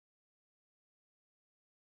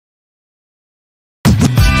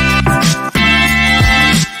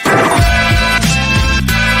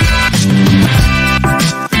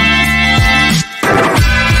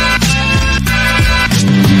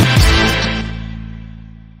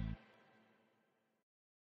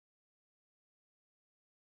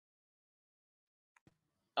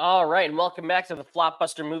All right, and welcome back to the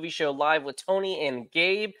Flopbuster Movie Show live with Tony and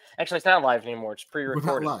Gabe. Actually, it's not live anymore; it's pre-recorded.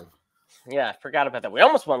 We're not live. Yeah, I forgot about that. We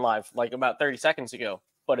almost went live like about 30 seconds ago,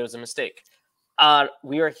 but it was a mistake.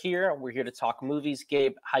 We are here. We're here to talk movies.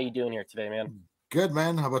 Gabe, how you doing here today, man? Good,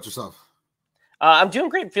 man. How about yourself? I'm doing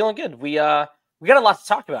great. Feeling good. We got a lot to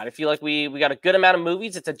talk about. I feel like we got a good amount of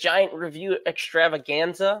movies. It's a giant review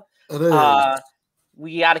extravaganza. It is.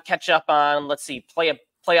 We got to catch up on. Let's see,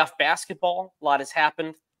 playoff basketball. A lot has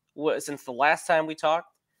happened since the last time we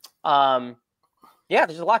talked. Yeah,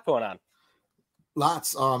 there's a lot going on.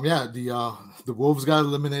 Lots. Yeah, the Wolves got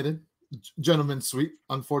eliminated. Gentleman's sweep,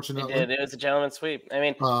 unfortunately. It was a gentleman's sweep. I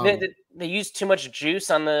mean, they used too much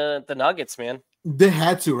juice on the Nuggets, man. They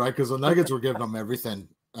had to, right? Because the Nuggets were giving them everything.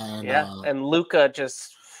 And, and Luka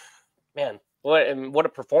just, man, what a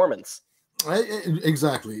performance.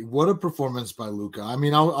 Exactly. What a performance by Luka. I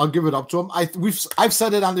mean, I'll give it up to him. I've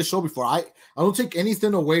said it on this show before. I don't take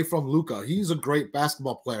anything away from Luka. He's a great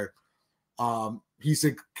basketball player. He's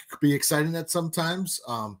could be exciting at sometimes.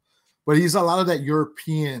 But he's a lot of that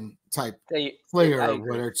European type player,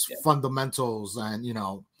 where it's fundamentals and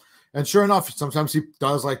and sure enough, sometimes he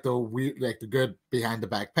does like the good behind the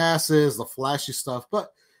back passes, the flashy stuff.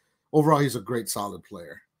 But overall, he's a great, solid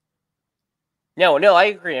player. No, I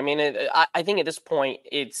agree. I mean, I think at this point,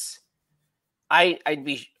 I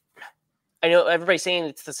know everybody's saying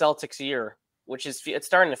it's the Celtics' year, which it's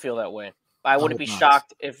starting to feel that way. But I wouldn't be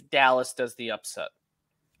shocked if Dallas does the upset.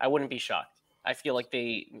 I wouldn't be shocked. I feel like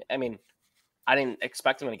I didn't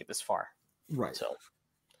expect them to get this far. Right. So,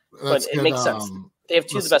 but it makes sense. They have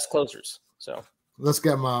two of the best closers. So let's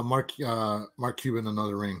get Mark Cuban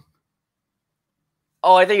another ring.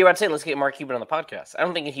 Oh, I think you were about to say let's get Mark Cuban on the podcast. I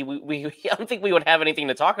don't think I don't think we would have anything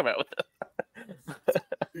to talk about with him.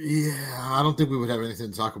 Yeah, I don't think we would have anything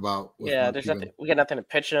to talk about. There's nothing. We got nothing to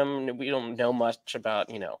pitch him. We don't know much about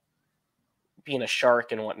being a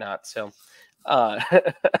shark and whatnot. So, no,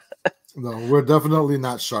 we're definitely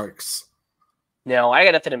not sharks. No, I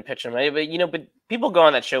got nothing to pitch him. But people go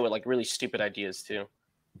on that show with like really stupid ideas too.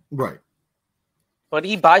 Right. But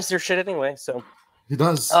he buys their shit anyway. So he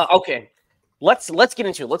does. Okay. Let's get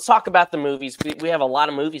into it. Let's talk about the movies. We have a lot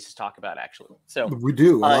of movies to talk about, actually. So we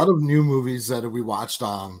do a lot of new movies that we watched. You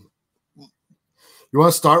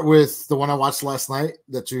want to start with the one I watched last night?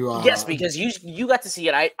 Yes, because you got to see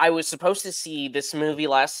it. I was supposed to see this movie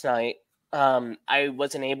last night. I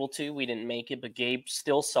wasn't able to. We didn't make it, but Gabe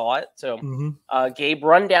still saw it. So, Gabe,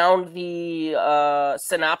 run down the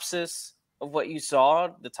synopsis of what you saw.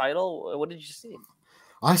 The title. What did you see?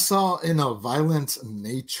 I saw In a Violent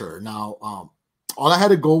Nature. Now, all I had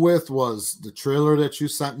to go with was the trailer that you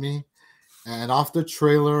sent me. And off the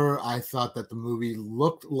trailer, I thought that the movie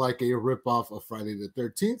looked like a ripoff of Friday the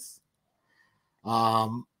 13th.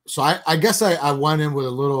 So I guess I went in with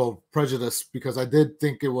a little prejudice because I did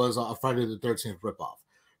think it was a Friday the 13th ripoff.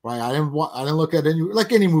 Right? I didn't look at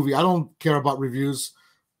any movie. I don't care about reviews,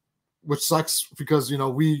 which sucks because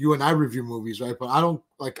you and I review movies, right? But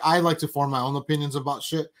I like to form my own opinions about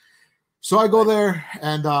shit. So I go there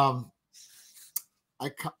and I'm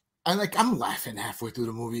laughing halfway through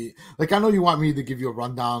the movie. Like I know you want me to give you a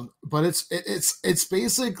rundown, but it's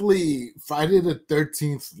basically Friday the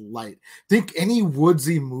 13th light. Think any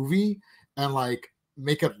woodsy movie and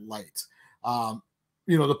make it light.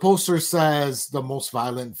 The poster says the most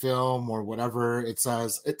violent film or whatever it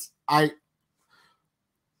says.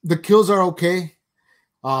 The kills are okay.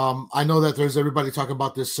 I know that there's everybody talking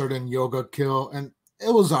about this certain yoga kill, and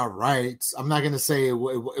it was all right. I'm not going to say it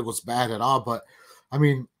was bad at all, but I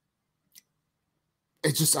mean,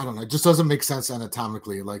 it just, I don't know. It just doesn't make sense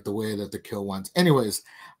anatomically, like the way that the kill went. Anyways,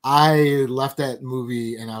 I left that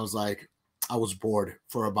movie and I was bored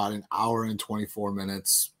for about an hour and 24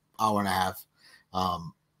 minutes, hour and a half.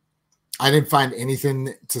 I didn't find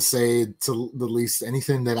anything to say, to the least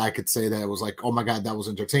anything that I could say that was like, oh my God, that was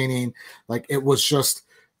entertaining. Like it was just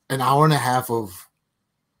an hour and a half of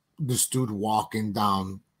this dude walking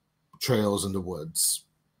down trails in the woods.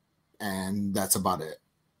 And that's about it.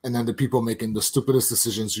 And then the people making the stupidest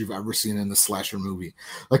decisions you've ever seen in a slasher movie.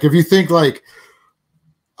 Like if you think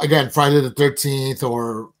again, Friday the 13th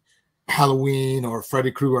or Halloween or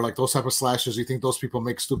Freddy Krueger, like those type of slashers, you think those people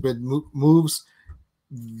make stupid moves?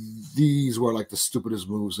 These were like the stupidest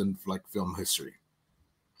moves in film history.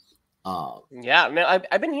 Yeah, man,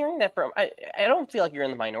 I've been hearing that from. I don't feel like you're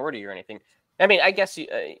in the minority or anything. I mean, I guess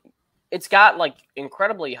it's got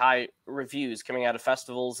incredibly high reviews coming out of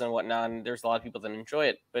festivals and whatnot. And there's a lot of people that enjoy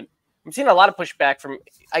it, but I'm seeing a lot of pushback from,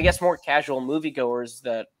 I guess, more casual moviegoers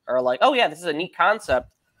that are like, "Oh yeah, this is a neat concept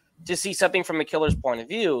to see something from the killer's point of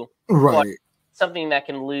view, right? But something that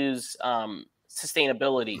can lose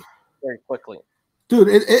sustainability very quickly. Dude,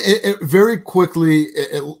 it very quickly,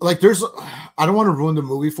 like there's, I don't want to ruin the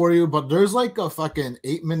movie for you, but there's like a fucking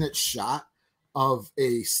 8-minute shot of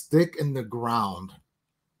a stick in the ground,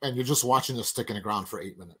 and you're just watching the stick in the ground for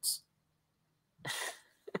 8 minutes.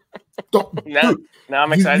 Now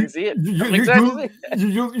I'm excited to see it.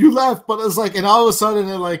 You laugh, but it's like, and all of a sudden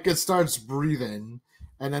it starts breathing,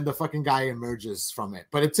 and then the fucking guy emerges from it.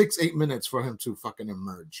 But it takes 8 minutes for him to fucking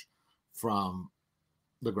emerge from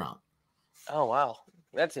the ground. Oh wow,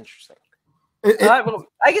 that's interesting. Well,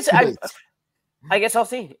 I guess I'll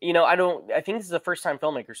see. You know, I think this is a first time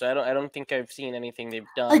filmmaker, so I don't think I've seen anything they've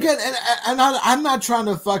done. Again, and I'm not trying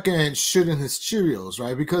to fucking shit in his Cheerios,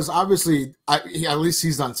 right? Because obviously, at least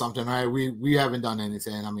he's done something, right? We haven't done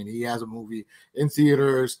anything. I mean, he has a movie in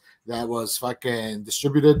theaters that was fucking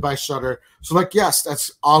distributed by Shudder. So, like, yes,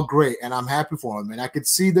 that's all great, and I'm happy for him. And I could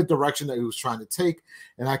see the direction that he was trying to take,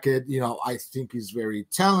 and I could, you know, I think he's very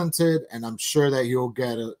talented, and I'm sure that he'll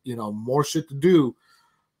get more shit to do.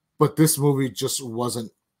 But this movie just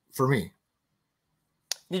wasn't for me.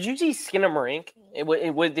 Did you see Skinamarink?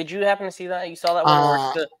 Did you happen to see that? You saw that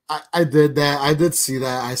one? I did that. I did see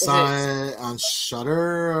that. I saw it on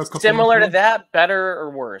Shudder. Similar to that, better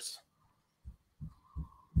or worse?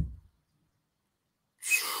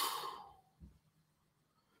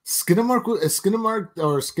 Skinamarink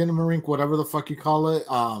or Skinamarink, whatever the fuck you call it,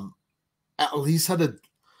 at least had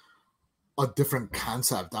a different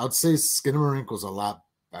concept. I would say Skinamarink was a lot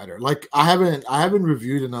better. Like I haven't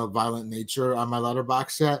reviewed in a violent nature on my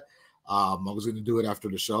Letterboxd yet. I was going to do it after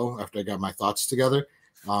the show, after I got my thoughts together.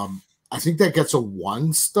 I think that gets a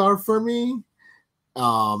 1 star for me.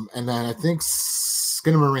 And then I think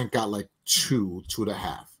Skinamarink got like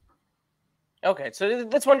 2.5. Okay, so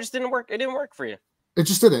this one just didn't work. It didn't work for you. It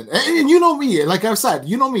just didn't. And you know me, like I've said,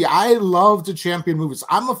 you know me, I love to champion movies.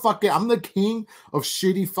 I'm the king of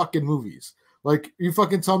shitty fucking movies. Like, you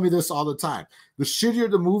fucking tell me this all the time. The shittier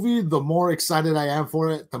the movie, the more excited I am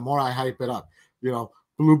for it, the more I hype it up. You know,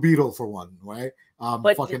 Blue Beetle for one, right?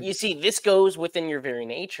 But you see, this goes within your very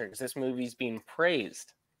nature because this movie's being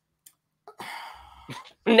praised.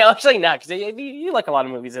 No, actually not, because you like a lot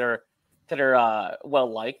of movies that are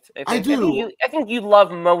well liked. I do. I think you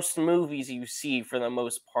love most movies you see for the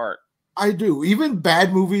most part. I do. Even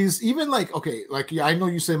bad movies, even like, okay, like I know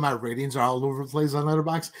you say my ratings are all over the place on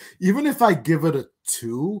Letterboxd. Even if I give it a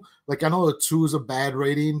 2, like I know a 2 is a bad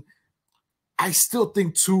rating, I still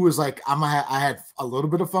think 2 is like I had a little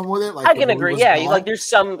bit of fun with it. Like I can agree. Yeah, like there's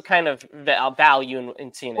some kind of value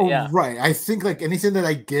in seeing it. Yeah, right. I think like anything that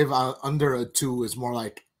I give under a 2 is more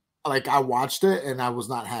like I watched it and I was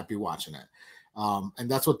not happy watching it.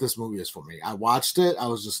 And that's what this movie is for me. I watched it. I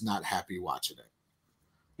was just not happy watching it.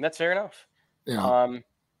 That's fair enough. Yeah.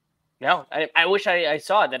 No, I wish I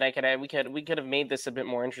saw it. That we could have made this a bit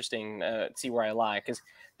more interesting. See where I lie, because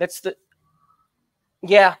that's the.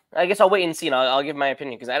 Yeah, I guess I'll wait and see, and I'll give my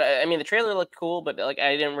opinion, because I mean the trailer looked cool, but like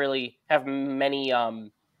I didn't really have many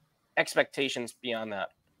expectations beyond that.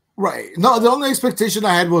 Right. No, the only expectation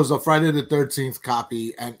I had was a Friday the 13th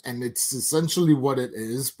copy, and it's essentially what it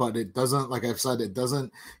is, but it doesn't, like I've said, it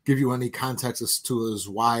doesn't give you any context as to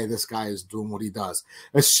why this guy is doing what he does.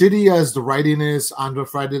 As shitty as the writing is on the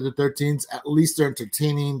Friday the 13th, at least they're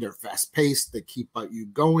entertaining, they're fast-paced, they keep you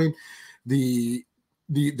going. The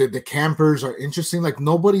campers are interesting. Like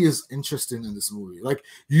nobody is interested in this movie. Like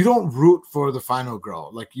you don't root for the final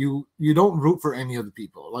girl. Like you don't root for any of the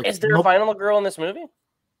people. Like is there a final girl in this movie?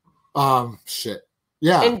 Shit.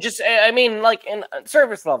 Yeah. And just, I mean, like in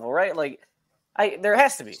service level, right? Like, there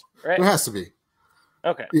has to be, right? There has to be.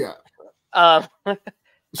 Okay. Yeah. I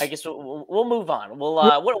guess we'll move on.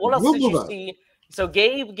 What else did you see? So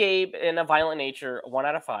Gabe in A Violent Nature, 1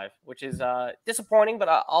 out of 5, which is disappointing, but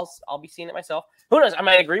I'll be seeing it myself. Who knows? I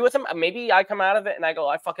might agree with him. Maybe I come out of it and I go,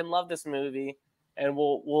 I fucking love this movie, and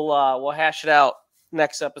we'll hash it out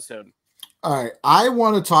next episode. All right, I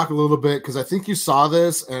want to talk a little bit because I think you saw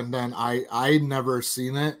this, and then I never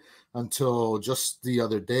seen it until just the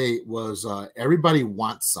other day. Was Everybody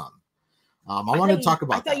Wants Some? I wanted to talk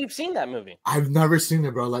about that. I thought you've seen that movie. I've never seen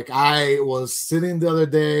it, bro. Like I was sitting the other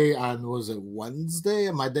day on, was it Wednesday,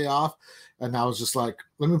 my day off, and I was just like,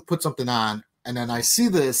 let me put something on, and then I see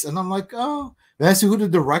this, and I'm like, oh, and I see who the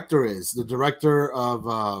director is. The director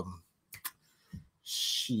of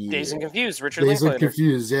Dazed and Confused, Richard Dazed and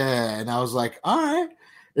Confused, yeah. And I was like, all right.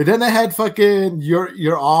 And then I had fucking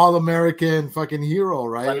your all-American fucking hero,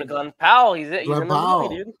 right? Glenn Powell. He's in the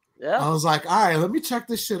movie, dude. Yeah. I was like, all right, let me check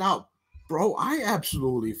this shit out. Bro, I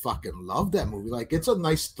absolutely fucking love that movie. Like, it's a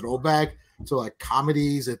nice throwback to like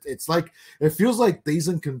comedies. It's like, it feels like Dazed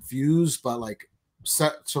and Confused, but like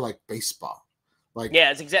set to like baseball. Like,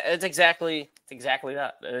 yeah, it's exactly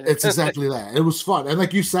that. it's exactly that. It was fun, and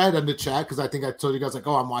like you said in the chat, because I think I told you guys like,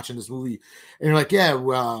 oh, I'm watching this movie, and you're like, yeah,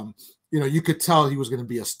 you know, you could tell he was going to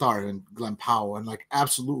be a star in Glenn Powell, and like,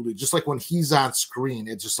 absolutely, just like when he's on screen,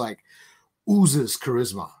 it just like oozes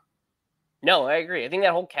charisma. No, I agree. I think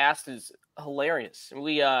that whole cast is hilarious.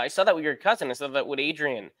 I saw that with your cousin. I saw that with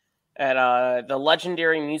Adrian at the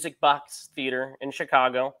legendary Music Box Theater in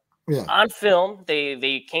Chicago. Yeah. On film,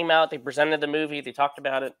 they came out, they presented the movie, they talked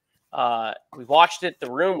about it. We watched it. The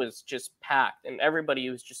room was just packed, and everybody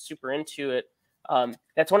was just super into it.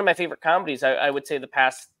 That's one of my favorite comedies. I would say the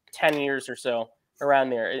past 10 years or so, around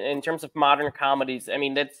there. In terms of modern comedies, I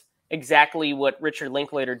mean, that's exactly what Richard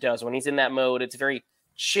Linklater does when he's in that mode. It's very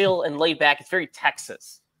chill and laid back. It's very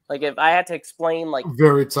Texas. Like, if I had to explain, like,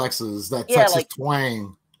 very Texas, that Texas like,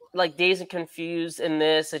 twang. Like Dazed and Confused in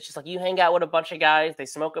this, it's just like you hang out with a bunch of guys, they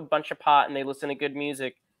smoke a bunch of pot, and they listen to good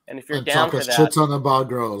music. And if you're and down for that, talk a shit ton about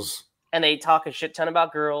girls. And they talk a shit ton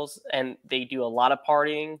about girls, and they do a lot of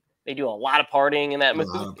partying. They do a lot of partying in that movie.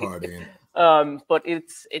 A lot of partying. But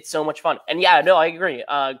it's so much fun. And yeah, no, I agree.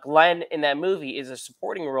 Glenn in that movie is a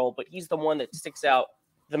supporting role, but he's the one that sticks out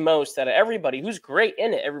the most out of everybody, who's great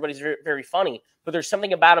in it. Everybody's very, very funny, but there's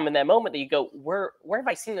something about him in that moment that you go, where have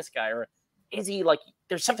I seen this guy? Or is he like,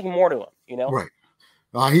 there's something more to him, you know? Right.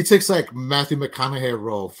 He takes like Matthew McConaughey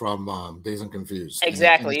role from Dazed and Confused.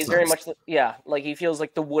 Exactly. He's very much, yeah, like he feels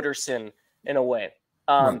like the Wooderson in a way.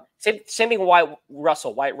 Right. Same thing with White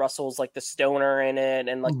Russell. White Russell's like the stoner in it,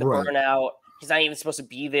 and like the burnout. He's not even supposed to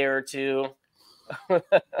be there too.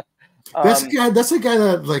 That's a guy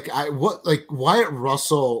that like Wyatt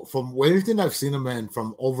Russell, from everything I've seen him in,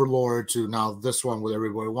 from Overlord to now this one with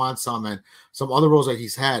Everybody Wants Some and some other roles that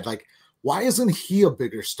he's had, like, why isn't he a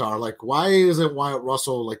bigger star? Like, why isn't Wyatt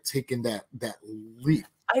Russell like taking that leap?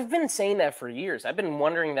 I've been saying that for years. I've been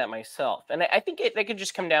wondering that myself, and I think it could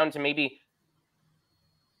just come down to maybe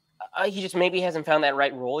he just maybe hasn't found that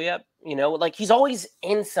right role yet. You know, like he's always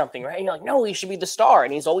in something, right? And you're like, no, he should be the star,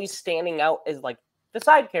 and he's always standing out as like the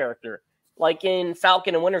side character, like in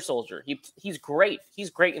Falcon and Winter Soldier. He's great.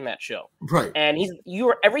 He's great in that show, right? And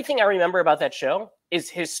everything I remember about that show is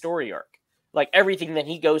his story arc, like everything that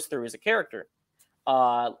he goes through as a character.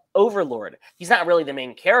 Overlord, he's not really the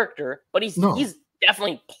main character, but he's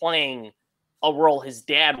definitely playing a role his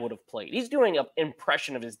dad would have played. He's doing an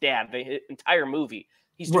impression of his dad the entire movie.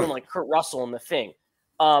 He's doing like Kurt Russell in The Thing.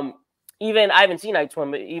 Even I haven't seen Night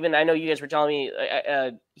Swim, but even I know you guys were telling me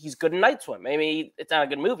he's good in Night Swim. Maybe it's not a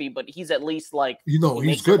good movie, but he's at least like, he's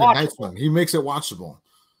good in Night Swim. He makes it watchable.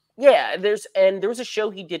 Yeah, there was a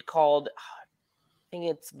show he did called, I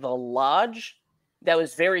think it's The Lodge, that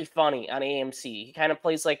was very funny on AMC. He kind of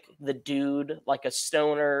plays like the dude, like a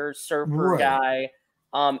stoner surfer guy.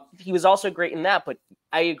 He was also great in that, but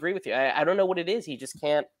I agree with you. I don't know what it is. He just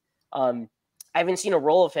can't. I haven't seen a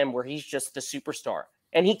role of him where he's just the superstar.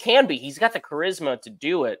 And he can be. He's got the charisma to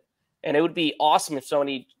do it. And it would be awesome if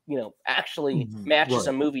somebody, actually matches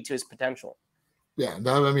a movie to his potential. Yeah,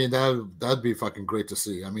 that'd be fucking great to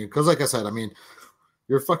see. I mean, because like I said,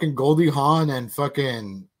 you're fucking Goldie Hawn and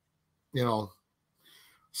fucking,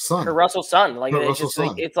 son. Kurt Russell's son. Like,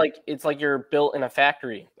 it's like you're built in a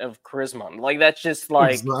factory of charisma. Like, that's just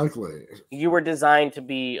like exactly. You were designed to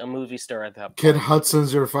be a movie star at that point. Kid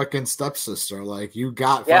Hudson's your fucking stepsister. Like, you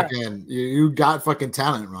got fucking you got fucking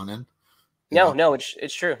talent running. No,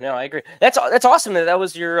 it's true. No, I agree. That's awesome that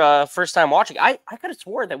was your first time watching. I could have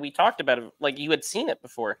swore that we talked about it, like you had seen it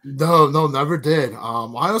before. No, never did. I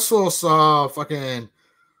also saw fucking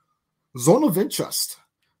Zone of Interest.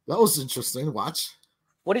 That was interesting to watch.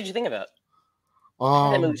 What did you think about?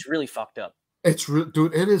 That movie's really fucked up. It's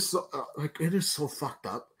dude. It is it is so fucked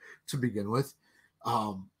up to begin with,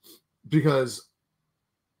 because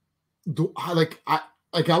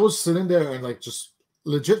I was sitting there and like just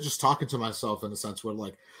legit just talking to myself in a sense where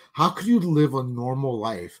like, how could you live a normal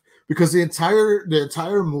life? Because the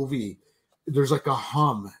entire movie, there's like a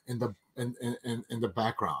hum in the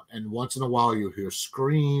background, and once in a while you hear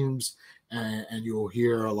screams. And you'll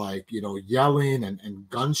hear like yelling and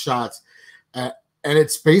gunshots, and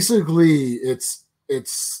it's basically it's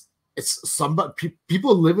somebody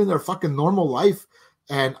people living their fucking normal life,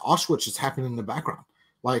 and Auschwitz is happening in the background.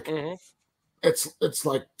 Like it's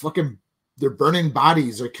like fucking they're burning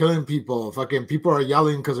bodies, they're killing people, fucking people are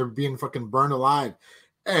yelling because they're being fucking burned alive,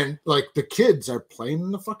 and like the kids are playing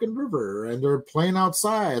in the fucking river and they're playing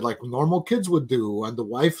outside like normal kids would do, and the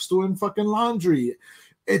wife's doing fucking laundry.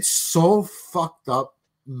 It's so fucked up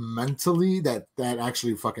mentally that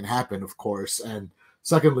actually fucking happened, of course. And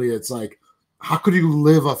secondly, it's like, how could you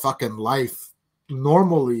live a fucking life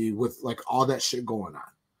normally with like all that shit going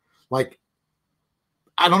on? Like,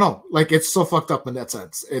 I don't know. Like, it's so fucked up in that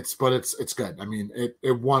sense. It's good. I mean,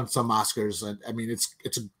 it won some Oscars, and I mean,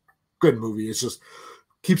 it's a good movie. It's just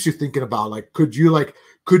keeps you thinking about, like, could you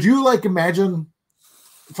imagine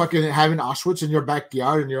fucking having Auschwitz in your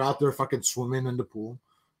backyard and you're out there fucking swimming in the pool,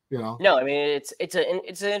 you know? No, I mean it's an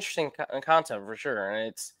interesting concept for sure,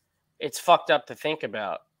 and it's fucked up to think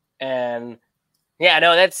about. And yeah,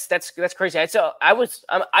 no, that's crazy. I saw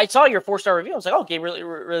your 4-star review. I was like, oh, Gabe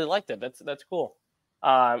really liked it. That's cool.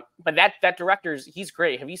 But that director's, he's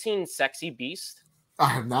great. Have you seen Sexy Beast? I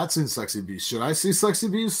have not seen Sexy Beast. Should I see Sexy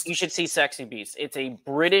Beast? You should see Sexy Beast. It's a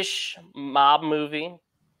British mob movie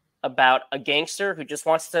about a gangster who just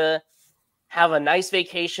wants to have a nice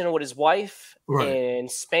vacation with his wife in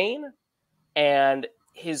Spain, and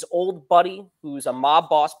his old buddy, who's a mob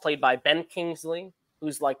boss played by Ben Kingsley,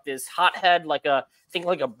 who's like this hothead, like a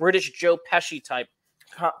British Joe Pesci type,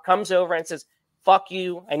 comes over and says, "Fuck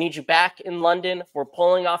you! I need you back in London. We're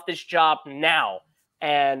pulling off this job now."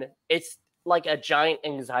 And it's like a giant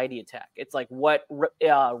anxiety attack. It's like what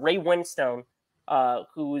Ray Winstone,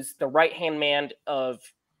 who's the right-hand man of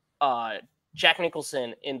Jack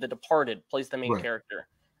Nicholson in The Departed, plays the main character.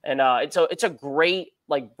 And it's a great,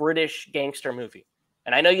 like, British gangster movie.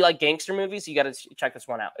 And I know you like gangster movies. You got to check this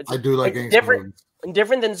one out. I do like gangster movies.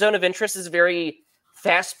 Different than Zone of Interest. Is very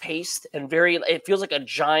fast-paced and it feels like a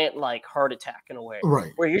giant, like, heart attack in a way.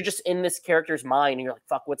 Right. Where you're just in this character's mind and you're like,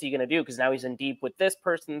 fuck, what's he going to do? Because now he's in deep with this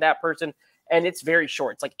person, that person. And it's very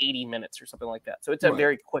short. It's like 80 minutes or something like that. So it's a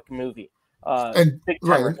very quick movie. And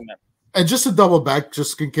just to double back,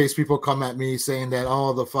 just in case people come at me saying that,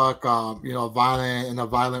 oh, the fuck,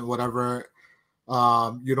 violent whatever,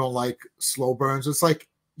 you don't like slow burns. It's like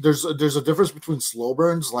there's a difference between slow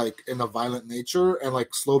burns, like in a violent nature, and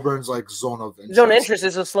like slow burns like Zone of Interest. Zone of Interest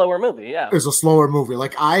is a slower movie, yeah. It's a slower movie.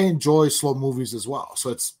 Like, I enjoy slow movies as well.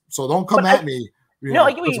 So don't come at me.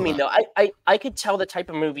 I get what you mean, though. I could tell the type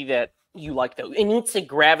of movie that you like, though. It needs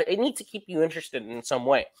to keep you interested in some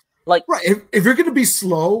way. Like, right, if you're gonna be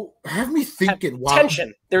slow, have me thinking.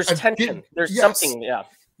 Tension. There's tension. There's something. Yeah.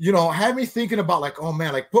 You know, have me thinking about, like, oh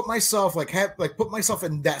man, like put myself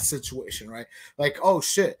in that situation, right? Like, oh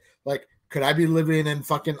shit, like, could I be living in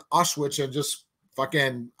fucking Auschwitz and just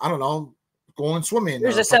fucking, I don't know, going swimming?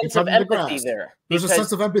 There's a sense of empathy there. There's a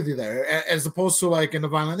sense of empathy there, as opposed to, like, in the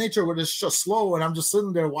violent nature where it's just slow and I'm just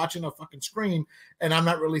sitting there watching a fucking screen and I'm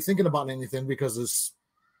not really thinking about anything because it's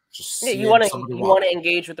just you want to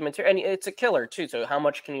engage with the material, and it's a killer too. So how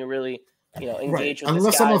much can you really, engage with?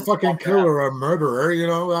 Unless I'm a fucking killer or a murderer,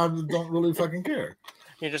 I don't really fucking care.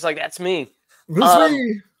 You're just like, that's me. That's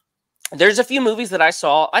me. There's a few movies that I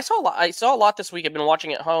saw a lot this week. I've been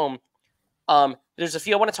watching at home. There's a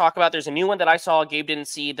few I want to talk about. There's a new one that I saw Gabe didn't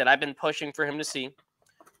see that I've been pushing for him to see.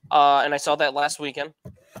 And I saw that last weekend.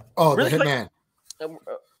 Oh, really, The Hitman.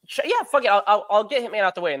 Yeah, fuck it. I'll get Hitman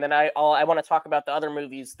out the way, and then I want to talk about the other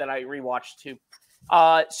movies that I rewatched too.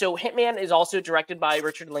 So Hitman is also directed by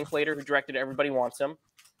Richard Linklater, who directed Everybody Wants Him.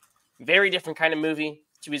 Very different kind of movie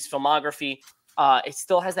to his filmography. It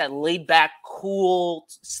still has that laid-back, cool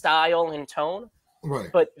style and tone. Right.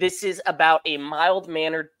 But this is about a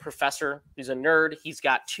mild-mannered professor who's a nerd. He's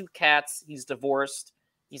got 2 cats. He's divorced.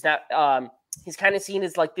 He's not. He's kind of seen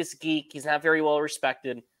as like this geek. He's not very well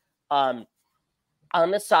respected. On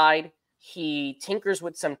the side, he tinkers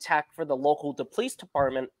with some tech for the local police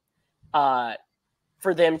department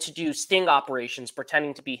for them to do sting operations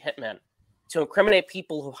pretending to be hitmen to incriminate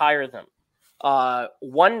people who hire them.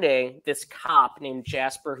 One day, this cop named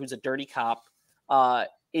Jasper, who's a dirty cop,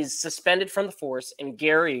 is suspended from the force, and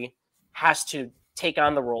Gary has to take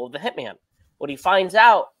on the role of the hitman. What he finds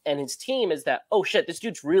out, and his team, is that, oh shit, this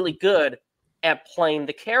dude's really good at playing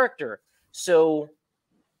the character. So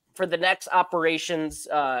for the next operations,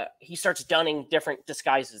 he starts donning different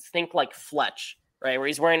disguises. Think like Fletch, right? Where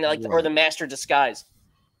he's wearing or the master disguise.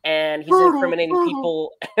 And he's incriminating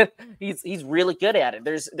people. he's really good at it.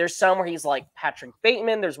 There's some where he's like Patrick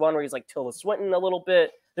Bateman. There's one where he's like Tilda Swinton a little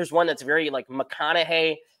bit. There's one that's very like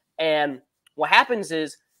McConaughey. And what happens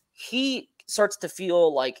is he starts to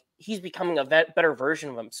feel like he's becoming a better version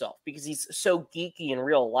of himself because he's so geeky in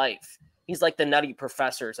real life. He's like the nutty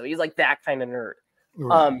professor. So he's like that kind of nerd.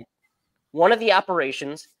 Right. One of the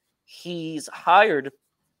operations, he's hired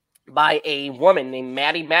by a woman named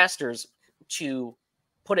Maddie Masters to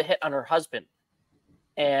put a hit on her husband.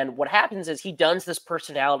 And what happens is he does this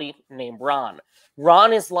personality named Ron.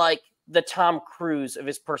 Ron is like the Tom Cruise of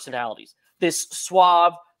his personalities, this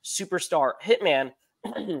suave superstar hitman.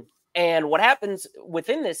 And what happens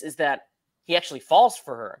within this is that he actually falls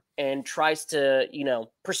for her and tries to,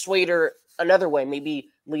 persuade her another way, maybe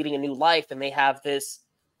leading a new life. And they have this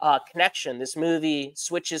connection. This movie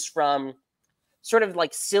switches from sort of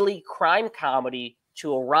like silly crime comedy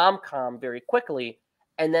to a rom-com very quickly.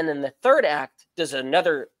 And then in the third act, does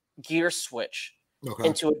another gear switch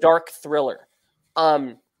into a dark thriller.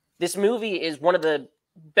 This movie is one of the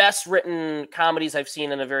best written comedies I've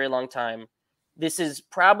seen in a very long time. This is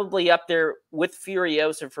probably up there with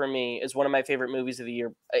Furiosa for me as one of my favorite movies of the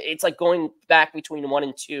year. It's like going back between 1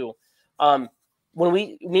 and 2. When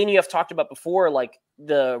me and you have talked about before, like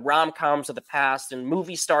the rom-coms of the past and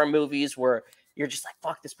movie star movies where you're just like,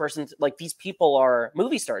 fuck, this person's like, these people are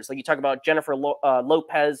movie stars. Like you talk about Jennifer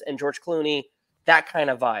Lopez and George Clooney, that kind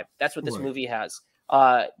of vibe. That's what this movie has.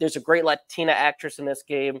 There's a great Latina actress in this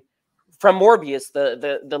game from Morbius,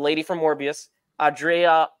 the lady from Morbius,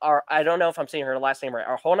 Andrea, or I don't know if I'm saying her last name right,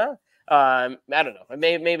 Arjona. I don't know.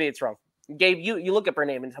 Maybe it's wrong. Gabe, you look up her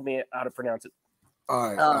name and tell me how to pronounce it. All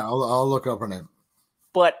right, I'll look up her name.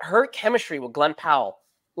 But her chemistry with Glenn Powell,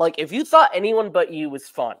 like if you thought Anyone But You was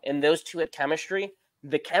fun and those two had chemistry,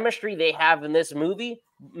 the chemistry they have in this movie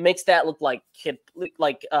makes that look like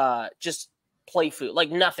just play food,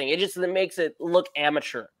 like nothing. It makes it look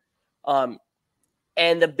amateur.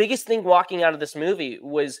 And the biggest thing walking out of this movie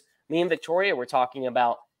was me and Victoria were talking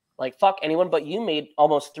about, like, fuck, Anyone But You made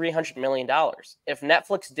almost $300 million. If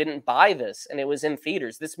Netflix didn't buy this and it was in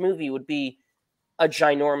theaters, this movie would be a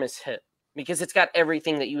ginormous hit because it's got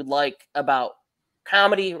everything that you would like about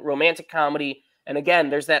comedy, romantic comedy. And again,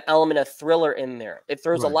 there's that element of thriller in there. It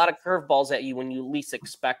throws a lot of curveballs at you when you least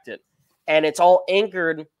expect it. And it's all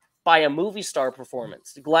anchored by a movie star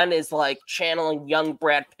performance. Glenn is like channeling young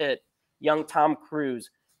Brad Pitt, young Tom Cruise.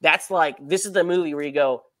 That's like, this is the movie where you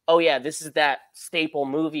go, oh yeah, this is that staple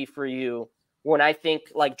movie for you. When I think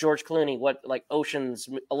like George Clooney, like Ocean's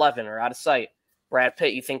 11 or Out of Sight. Brad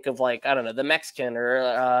Pitt, you think of like, I don't know, The Mexican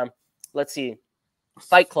or let's see,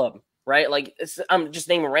 Fight Club, right? Like I'm just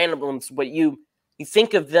naming random ones, but you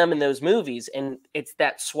think of them in those movies and it's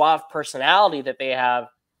that suave personality that they have.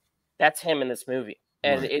 That's him in this movie.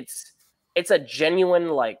 And it's a genuine,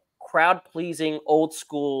 like crowd pleasing, old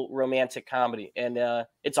school romantic comedy. And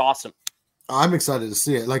it's awesome. I'm excited to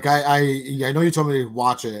see it. Like I know you told me to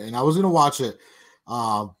watch it and I was going to watch it.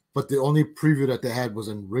 But the only preview that they had was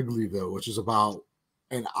in Wrigleyville, which is about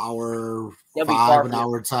an hour 5, an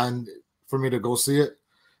hour 10 for me to go see it.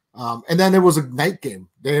 And then there was a night game.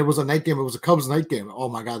 It was a Cubs night game. Oh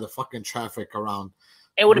my God, the fucking traffic around.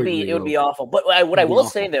 It would be awful. But what I will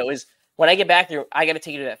say though is when I get back there, I got to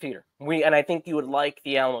take you to that theater. And I think you would like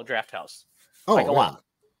the Alamo Drafthouse. Oh, like a lot.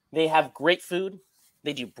 They have great food.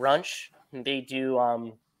 They do brunch. They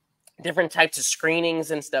do different types of screenings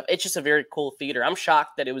and stuff. It's just a very cool theater. I'm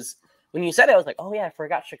shocked that it was, when you said it, I was like, oh yeah, I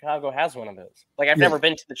forgot Chicago has one of those. Like I've never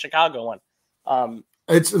been to the Chicago one.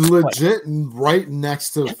 It's legit right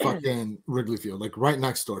next to fucking Wrigley Field, like right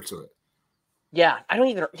next door to it. Yeah,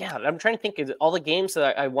 I'm trying to think of all the games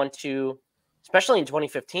that I went to, especially in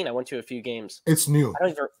 2015. I went to a few games. It's new.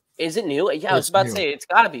 Is it new? Yeah, I was about to say it's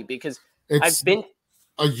got to be because I've been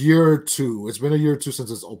a year or two. It's been a year or two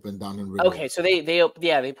since it's opened down in Wrigley. Okay, so they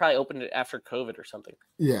probably opened it after COVID or something.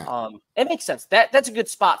 Yeah. It makes sense. That's a good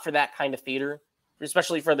spot for that kind of theater,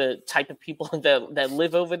 especially for the type of people that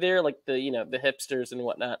live over there, like the hipsters and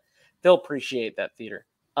whatnot. They'll appreciate that theater.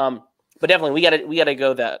 But definitely we gotta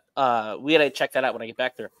go that we gotta check that out when I get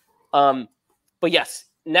back there. But yes,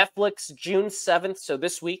 Netflix June 7th, so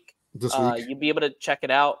this week. You'll be able to check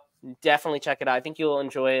it out. Definitely check it out. I think you'll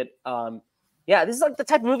enjoy it. Yeah, this is like the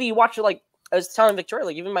type of movie you watch. Like I was telling Victoria,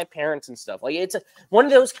 like even my parents and stuff. Like it's one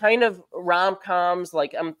of those kind of rom-coms,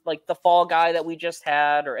 like like The Fall Guy that we just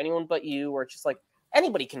had, or Anyone But You, where it's just like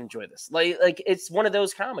anybody can enjoy this. Like it's one of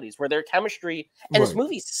those comedies where their chemistry and this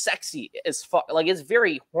movie's sexy as fuck. Like this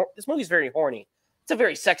movie's very horny. It's a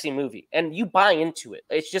very sexy movie, and you buy into it.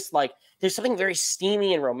 It's just like there's something very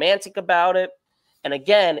steamy and romantic about it. And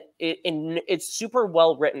again, it's super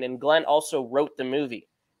well written, and Glenn also wrote the movie.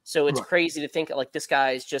 So it's crazy to think like this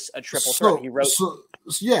guy is just a triple threat. He wrote.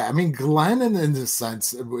 Yeah, I mean, Glenn in this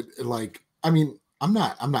sense, it would like. I mean, I'm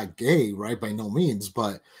not gay, right? By no means,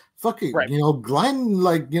 but fucking, Glenn,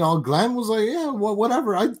 Glenn was like, yeah, well,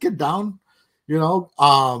 whatever, I'd get down,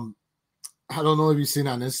 I don't know if you've seen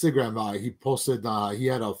on Instagram. He posted. He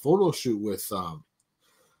had a photo shoot with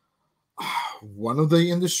one of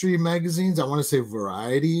the industry magazines. I want to say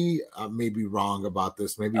Variety. I may be wrong about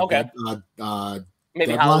this. Maybe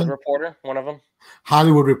maybe Hollywood Reporter, one of them.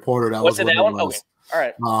 Hollywood Reporter. That was that one. Okay. All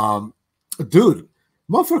right. Dude,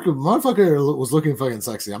 motherfucker was looking fucking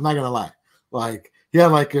sexy. I'm not gonna lie. Like, he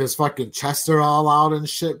had like his fucking chester all out and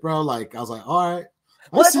shit, bro. Like, I was like, all right.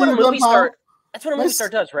 Well, that's when a movie star. That's what a movie Nice. star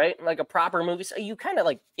does, right? Like a proper movie star, you kind of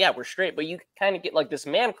like, yeah, we're straight, but you kind of get like this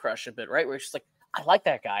man crush a bit, right? Where it's just like, I like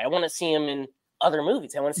that guy. I want to see him in other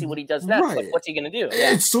movies. I want to see what he does next. Like, Right. what's he gonna do?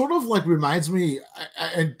 Yeah, It sort of like reminds me,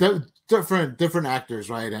 and different actors,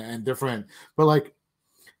 right, and different, but like,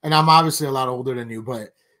 and I'm obviously a lot older than you,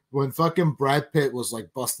 but when fucking Brad Pitt was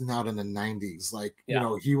like busting out in the 90s, like, you yeah,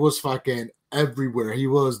 know, he was fucking everywhere. He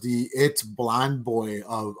was the it's blonde boy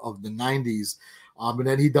of the 90s. And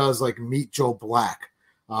then he does like Meet Joe Black,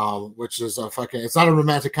 which is a fucking, it's not a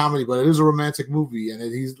romantic comedy, but it is a romantic movie. And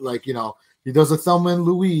he's like, you know, he does a Thelma and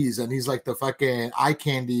Louise, and he's like the fucking eye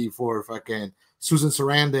candy for fucking Susan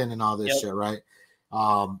Sarandon and all this yep. shit, right?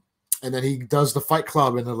 And then he does the Fight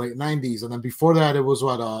Club in the late 90s. And then before that, it was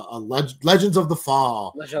what Legends of the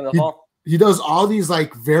Fall. Legend of the Fall. He does all these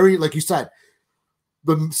like very, like you said,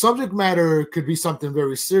 the subject matter could be something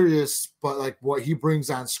very serious, but like what he brings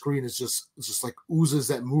on screen is just like oozes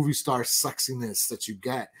that movie star sexiness that you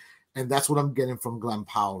get. And that's what I'm getting from Glenn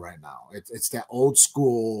Powell right now. It's that old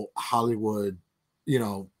school Hollywood, you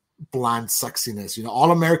know, blonde sexiness, you know, all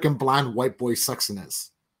American blonde white boy sexiness.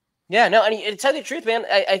 Yeah, no, and to tell you the truth, man,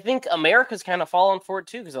 I think America's kind of fallen for it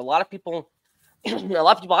too, because a lot of people, a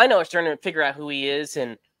lot of people I know are starting to figure out who he is,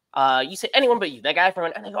 and you say anyone but you, that guy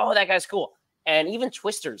from, and they go, oh, that guy's cool, and even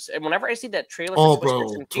Twisters. And whenever I see that trailer for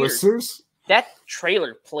Twisters in theaters, Twisters, that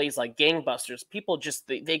trailer plays like gangbusters. People just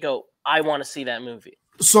they go, I want to see that movie.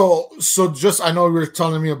 So just, I know you were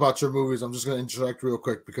telling me about your movies. I'm just going to interject real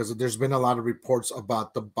quick because there's been a lot of reports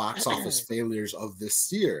about the box office failures of this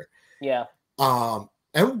year. Yeah.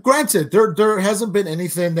 And granted, there hasn't been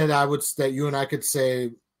anything that you and I could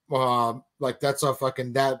say, like that's a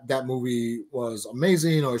fucking that movie was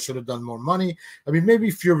amazing or it should have done more money. I mean,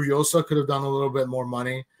 maybe Furiosa could have done a little bit more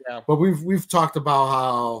money. Yeah. But we've talked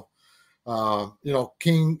about how you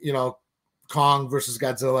know, Kong versus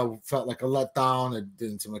Godzilla felt like a letdown. It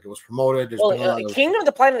didn't seem like it was promoted. Kingdom of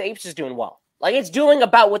the Planet of the Apes is doing well. Like, it's doing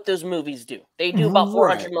about what those movies do. They do about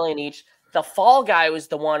 400 million each. The Fall Guy was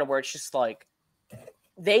the one where it's just like,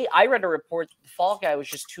 I read a report that the Fall Guy was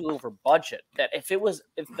just too over budget. That if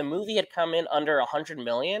the movie had come in under 100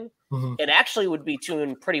 million, it actually would be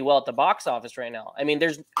doing pretty well at the box office right now. I mean,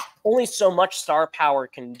 there's only so much star power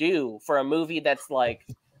can do for a movie that's like,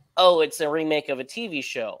 oh, it's a remake of a TV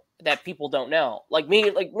show that people don't know. Like me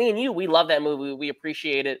and you, we love that movie. We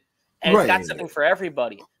appreciate it. And it's got something for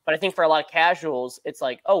everybody. But I think for a lot of casuals, it's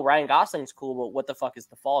like, oh, Ryan Gosling's cool, but what the fuck is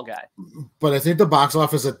the Fall Guy? But I think the box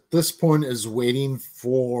office at this point is waiting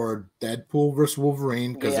for Deadpool versus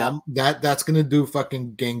Wolverine, because that's gonna do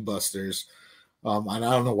fucking gangbusters. And I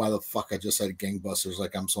don't know why the fuck I just said gangbusters,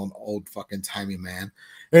 like I'm some old fucking timey man.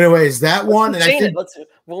 Anyways, that one, and I think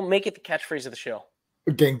we'll make it the catchphrase of the show.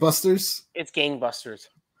 Gangbusters. It's gangbusters.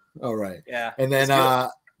 All right. Yeah. And then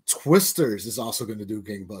Twisters is also going to do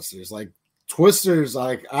gangbusters. Like Twisters,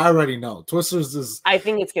 like I already know. Twisters is. I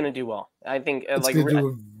think it's going to do well. I think it's going to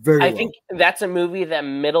do very well. I think that's a movie that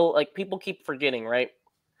like people keep forgetting, right?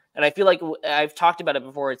 And I feel like I've talked about it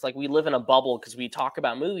before. It's like we live in a bubble because we talk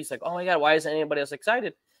about movies like, oh my God, why isn't anybody else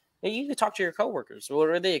excited? And you can talk to your coworkers. What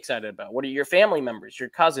are they excited about? What are your family members, your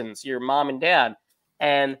cousins, your mom and dad?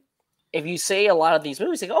 And if you say a lot of these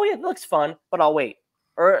movies, like, oh yeah, it looks fun, but I'll wait.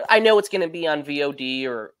 Or I know it's going to be on VOD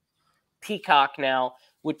or Peacock now.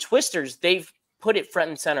 With Twisters, they've put it front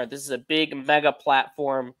and center. This is a big mega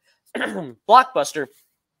platform blockbuster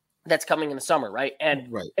that's coming in the summer, right?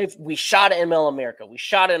 And if we shot it in Middle America, we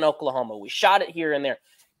shot it in Oklahoma, we shot it here and there.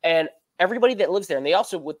 And everybody that lives there, and they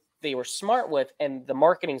also, what they were smart with, and the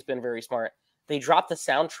marketing's been very smart, they dropped the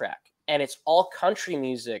soundtrack, and it's all country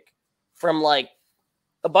music from like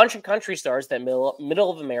a bunch of country stars that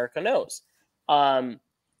middle of America knows.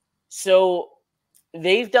 So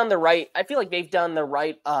they've done the right, I feel like they've done the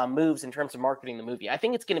right moves in terms of marketing the movie. I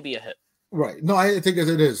think it's going to be a hit. Right. No, I think it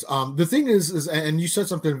is. The thing is, and you said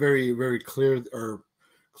something very, very clear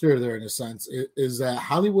there in a sense, is that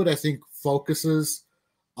Hollywood, I think, focuses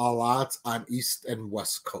a lot on East and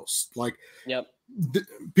West Coast. Like,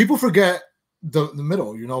 people forget the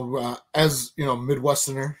middle, you know, as, you know,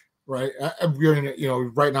 Midwesterner, right? You're in, you know,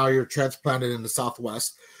 right now you're transplanted in the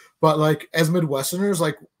Southwest. But like as Midwesterners,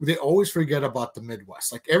 like they always forget about the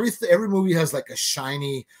Midwest. Like every movie has like a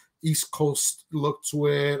shiny East Coast look to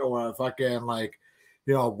it, or a fucking like,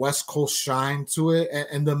 you know, West Coast shine to it,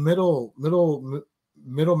 and the middle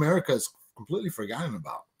America is completely forgotten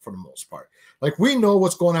about for the most part. Like we know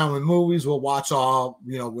what's going on with movies. We'll watch all,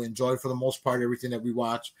 you know, we enjoy for the most part everything that we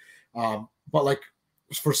watch. But like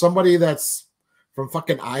for somebody that's from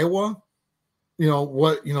fucking Iowa, you know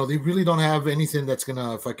what, you know, they really don't have anything that's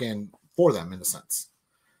gonna fucking for them in a sense.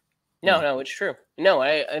 No, it's true. No,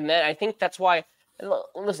 I think that's why.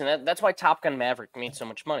 Listen, that's why Top Gun Maverick made so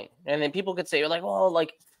much money. And then people could say, like, well,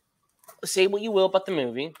 like, say what you will about the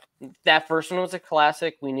movie. That first one was a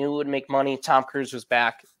classic. We knew it would make money. Tom Cruise was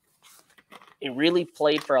back. It really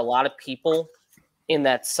played for a lot of people in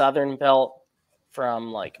that southern belt,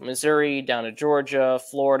 from like Missouri down to Georgia,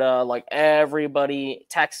 Florida, like everybody,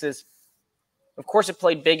 Texas. Of course, it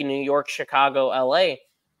played big in New York, Chicago, LA,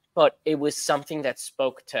 but it was something that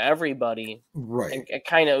spoke to everybody. Right.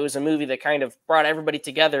 And it was a movie that kind of brought everybody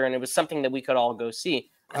together, and it was something that we could all go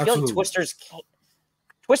see. I feel like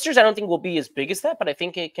Twisters, I don't think will be as big as that, but I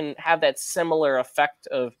think it can have that similar effect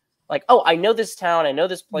of like, oh, I know this town, I know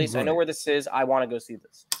this place, I know where this is, I want to go see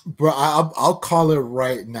this. Bro, I'll call it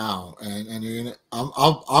right now, and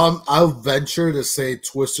I'll venture to say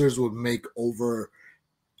Twisters would make over.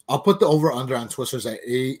 I'll put the over under on Twisters at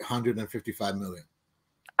 855 million.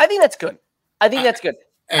 I think that's good.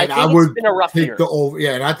 And I would it's been a rough take year. the over.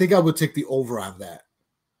 Yeah, and I think I would take the over on that.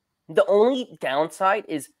 The only downside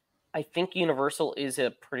is I think Universal is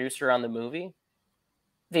a producer on the movie.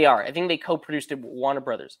 They are. I think they co-produced it with Warner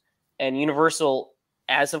Brothers. And Universal,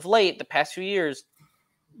 as of late, the past few years,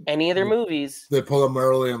 any of their movies, they pull them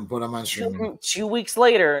early and put them on streaming. 2 weeks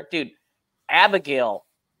later, dude, Abigail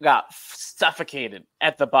got suffocated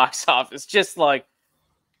at the box office. Just like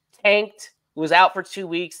tanked, was out for 2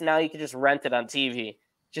 weeks. Now you can just rent it on TV.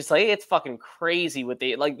 Just like, it's fucking crazy what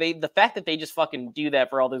the fact that they just fucking do that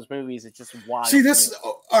for all those movies. It's just wild. See, this,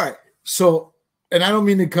 all right. So, and I don't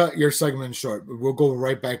mean to cut your segment short, but we'll go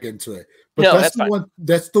right back into it. But no,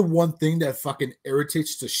 that's the one thing that fucking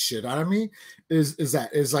irritates the shit out of me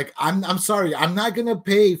is like, I'm sorry, I'm not gonna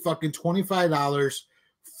pay fucking $25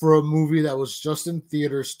 for a movie that was just in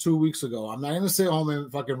theaters 2 weeks ago. I'm not gonna sit home and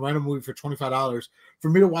fucking rent a movie for $25 for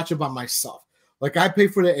me to watch it by myself. Like, I pay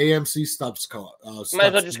for the AMC Stubs co. Might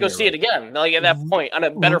as well just go see it again. Like, at that point, on a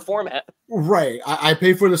better format. Right. I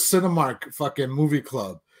pay for the Cinemark fucking movie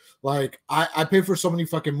club. Like, I pay for so many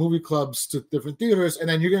fucking movie clubs to different theaters, and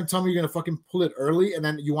then you're going to tell me you're going to fucking pull it early, and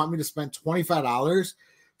then you want me to spend $25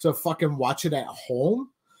 to fucking watch it at home?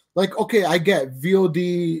 Like, okay, I get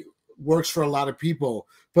VOD works for a lot of people,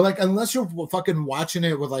 but, like, unless you're fucking watching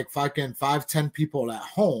it with, like, fucking 5-10 people at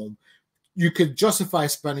home, you could justify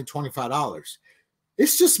spending $25.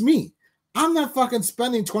 It's just me. I'm not fucking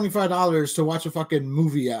spending $25 to watch a fucking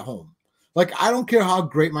movie at home. Like, I don't care how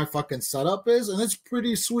great my fucking setup is, and it's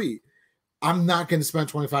pretty sweet. I'm not going to spend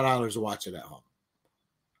 $25 to watch it at home.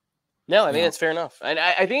 No, I think that's fair enough. And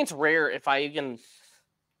I think it's rare if I even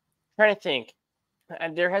trying to think.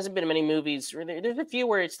 And there hasn't been many movies. There's a few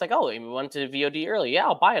where it's like, oh, we went to VOD early. Yeah,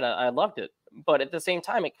 I'll buy it. I loved it. But at the same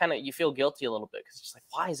time, it kind of, you feel guilty a little bit because it's like,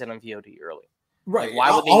 why is it on VOD early? Right. Like,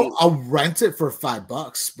 why would I'll rent it for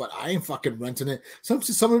 $5, but I ain't fucking renting it.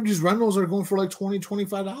 Some of these rentals are going for like $20,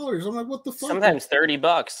 $25. I'm like, what the fuck? Sometimes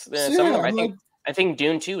 $30. Some of them, like, I think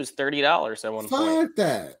Dune 2 is $30 at one point. Fuck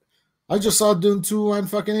that. I just saw Dune 2 on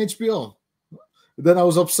fucking HBO. Then I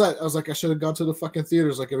was upset. I was like, I should have gone to the fucking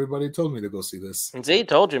theaters like everybody told me to go see this. See,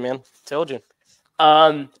 told you, man. Told you.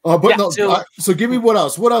 So give me what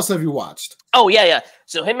else? What else have you watched? Oh, yeah.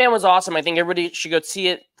 So Hitman was awesome. I think everybody should go see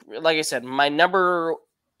it. Like I said, my number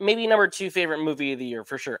 2 favorite movie of the year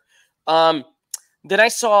for sure. Then I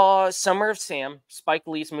saw Summer of Sam, Spike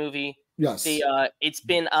Lee's movie. Yes. It's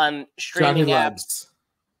been on streaming apps.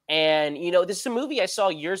 And, this is a movie I saw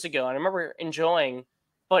years ago, and I remember enjoying,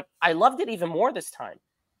 but I loved it even more this time.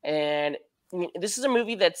 And this is a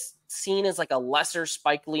movie that's seen as like a lesser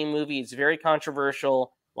Spike Lee movie. It's very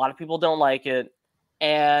controversial. A lot of people don't like it.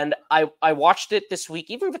 And I watched it this week.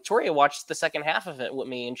 Even Victoria watched the second half of it with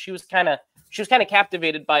me, and she was kind of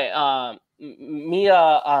captivated by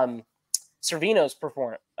Mia Sorvino's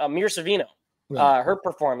performance. Mira Sorvino, her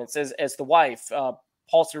performance as the wife,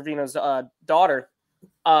 Paul Sorvino's daughter,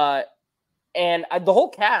 and the whole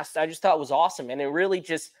cast I just thought was awesome. And it really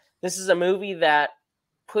this is a movie that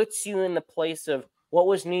puts you in the place of what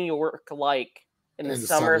was New York like in the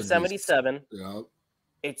summer of '77. Yep.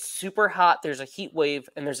 It's super hot. There's a heat wave,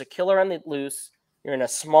 and there's a killer on the loose. You're in a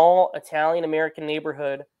small Italian-American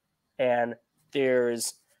neighborhood, and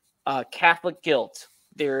there's Catholic guilt.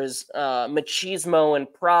 There's machismo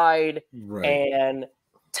and pride, and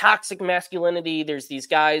toxic masculinity. There's these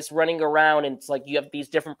guys running around, and it's like you have these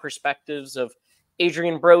different perspectives of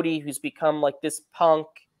Adrian Brody, who's become like this punk,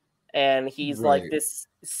 and he's like this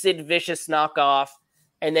Sid Vicious knockoff.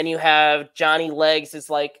 And then you have Johnny Legs is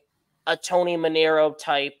like a Tony Manero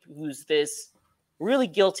type, who's this really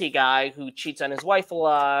guilty guy who cheats on his wife a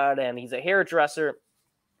lot, and he's a hairdresser.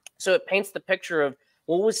 So it paints the picture of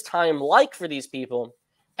what was time like for these people.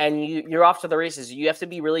 and you're off to the races. You have to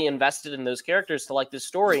be really invested in those characters to like this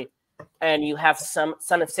story. And you have some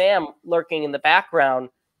Son of Sam lurking in the background,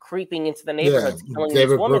 creeping into the neighborhoods, killing these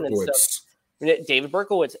women and stuff. David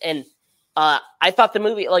Berkowitz. And I thought the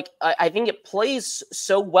movie, like, I think it plays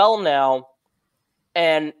so well now.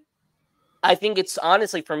 And I think it's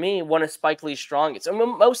honestly, for me, one of Spike Lee's strongest and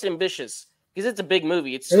most ambitious, because it's a big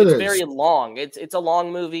movie. It's very long. It's a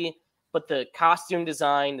long movie, but the costume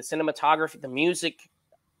design, the cinematography, the music,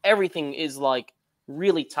 everything is like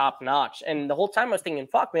really top notch. And the whole time I was thinking,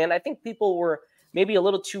 fuck, man, I think people were maybe a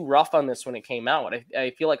little too rough on this when it came out. I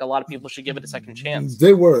feel like a lot of people should give it a second chance.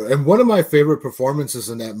 They were. And one of my favorite performances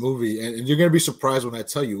in that movie, and you're going to be surprised when I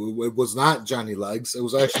tell you, it was not Johnny Legs. It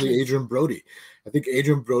was actually Adrian Brody. I think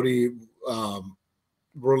Adrian Brody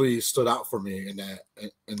really stood out for me in that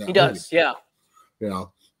he movie. Does, yeah. You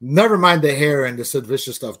know, never mind the hair and the Sid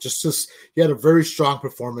Vicious stuff. Just he had a very strong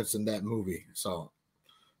performance in that movie. So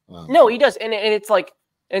no, he does, and it's like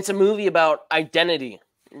it's a movie about identity,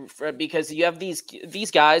 because you have these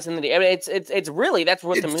guys, and it's really that's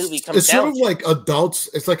what the movie comes down to. It's sort of like adults.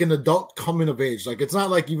 It's like an adult coming of age. Like it's not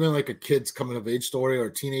like even like a kid's coming of age story or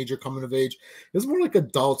a teenager coming of age. It's more like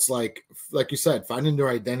adults, like you said, finding their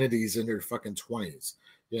identities in their fucking 20s.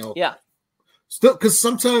 You know, yeah. Still, because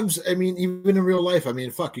sometimes, I mean, even in real life, I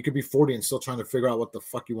mean, fuck, you could be 40 and still trying to figure out what the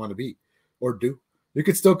fuck you want to be or do. You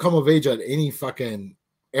could still come of age at any fucking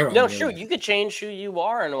era. No, sure, you could change who you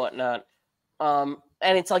are and whatnot.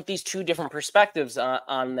 And it's like these two different perspectives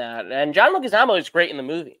on that. And John Leguizamo is great in the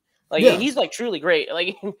movie. Like he's like truly great.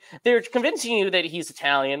 Like they're convincing you that he's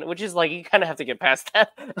Italian, which is like you kind of have to get past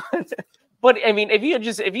that. But I mean, if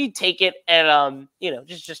you take it at you know,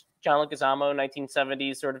 just John Leguizamo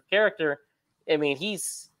 1970s sort of character, I mean, he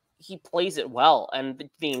plays it well, and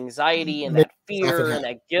the anxiety and that fear and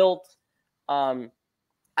that guilt.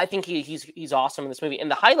 I think he's awesome in this movie. And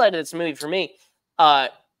the highlight of this movie for me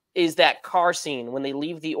is that car scene when they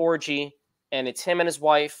leave the orgy, and it's him and his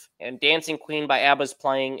wife, and Dancing Queen by ABBA's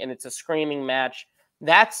playing, and it's a screaming match.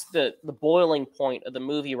 That's the boiling point of the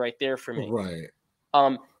movie right there for me.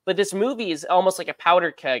 Right. But this movie is almost like a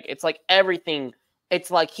powder keg. It's like everything. It's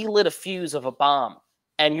like he lit a fuse of a bomb,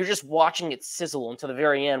 and you're just watching it sizzle until the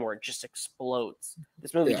very end where it just explodes.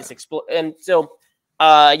 This movie just explodes. And so,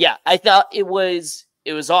 I thought it was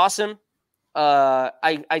awesome.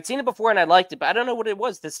 I'd seen it before and I liked it, but I don't know what it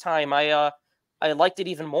was this time. I liked it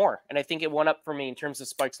even more, and I think it went up for me in terms of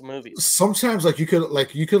Spike's movies. Sometimes, you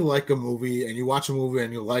could like a movie, and you watch a movie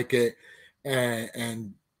and you like it,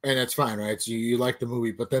 and that's fine, right? So you like the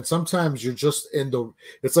movie, but then sometimes you're just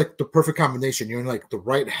it's like the perfect combination. You're in like the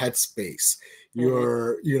right headspace.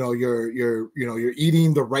 You're you're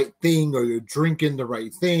eating the right thing, or you're drinking the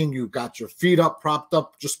right thing. You got your feet up, propped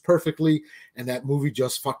up just perfectly, and that movie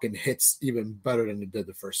just fucking hits even better than it did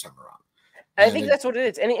the first time around. I think that's what it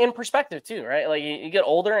is, and in perspective too, right? Like you get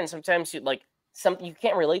older, and sometimes you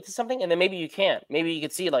can't relate to something, and then maybe you can. Maybe you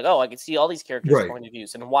could see like, oh, I could see all these characters' point of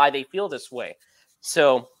views and why they feel this way.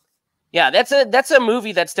 So, yeah, that's a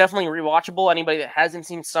movie that's definitely rewatchable. Anybody that hasn't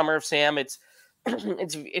seen Summer of Sam, it's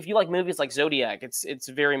if you like movies like Zodiac, it's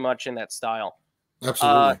very much in that style.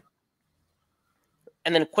 Absolutely.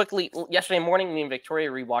 And then quickly, yesterday morning, me and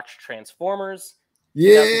Victoria rewatched Transformers.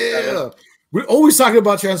 Yeah. We're always talking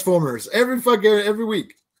about Transformers every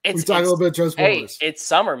week. We talk a little bit of Transformers. Hey, it's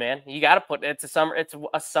summer, man. You got to put it's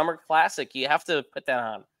a summer classic. You have to put that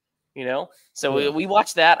on, you know. So we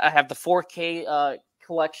watched that. I have the 4K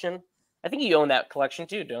collection. I think you own that collection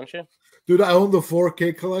too, don't you? Dude, I own the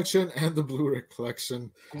 4K collection and the Blu-ray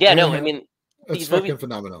collection. Yeah, no, I mean it's fucking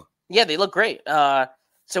phenomenal. Yeah, they look great.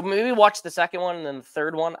 So maybe watch the second one and then the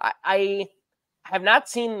third one. I have not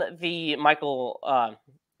seen the Mark Wahlberg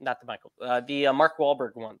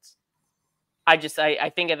ones.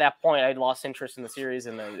 I think at that point I lost interest in the series,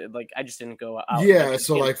 and then I just didn't go out. Yeah,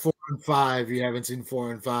 so like 4 and 5, you haven't seen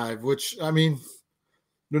 4 and 5, which I mean,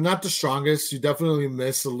 they're not the strongest. You definitely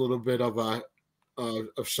miss a little bit of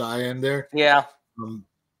Shia in there. Yeah.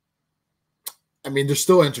 I mean, they're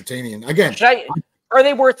still entertaining. Again, are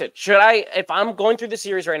they worth it? If I'm going through the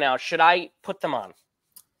series right now, should I put them on?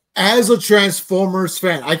 As a Transformers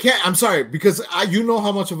fan, I'm sorry, because you know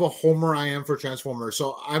how much of a homer I am for Transformers,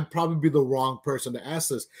 so I'd probably be the wrong person to ask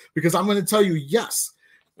this, because I'm going to tell you, yes,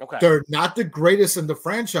 they're not the greatest in the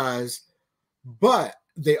franchise, but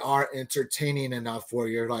they are entertaining enough where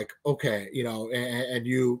you're like, okay, you know, and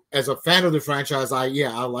you, as a fan of the franchise, I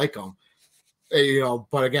like them, you know,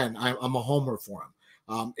 but again, I'm a homer for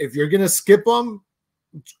them. If you're going to skip them,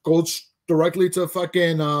 go directly to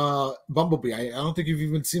fucking Bumblebee. I don't think you've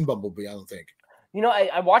even seen Bumblebee. I don't think. You know,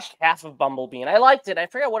 I watched half of Bumblebee and I liked it. I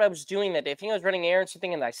forgot what I was doing that day. I think I was running errands or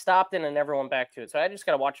something, and I stopped it and never went back to it. So I just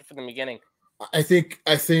got to watch it from the beginning. I think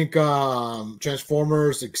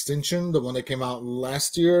Transformers Extinction, the one that came out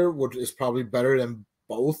last year, is probably better than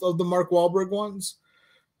both of the Mark Wahlberg ones.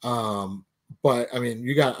 But I mean,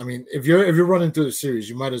 if you're running through the series,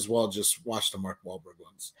 you might as well just watch the Mark Wahlberg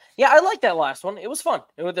ones. Yeah, I like that last one. It was fun.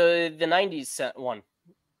 It was the '90s one,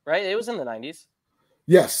 right? It was in the '90s.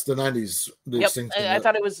 Yes, the '90s. Yep, I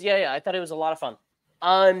thought it was. Yeah, I thought it was a lot of fun.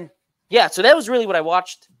 Yeah, so that was really what I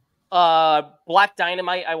watched. Black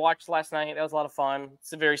Dynamite I watched last night. That was a lot of fun.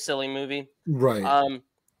 It's a very silly movie. Right.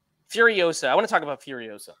 Furiosa. I want to talk about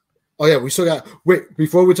Furiosa. Oh yeah, we still got. Wait,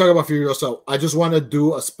 before we talk about Furiosa, I just want to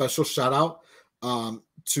do a special shout out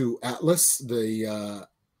to Atlas.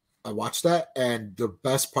 I watched that, and the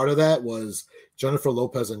best part of that was Jennifer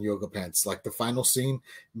Lopez in yoga pants. Like the final scene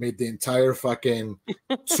made the entire fucking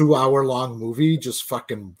 2-hour long movie just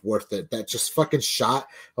fucking worth it. That just fucking shot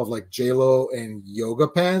of like J-Lo in yoga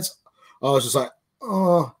pants. I was just like,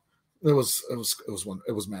 oh, it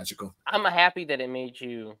was magical. I'm happy that it made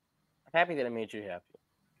you. I'm happy that it made you happy.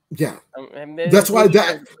 Yeah, that's why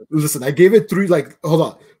listen, I gave it 3. Like, hold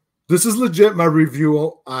on, this is legit. My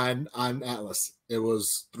review on Atlas, it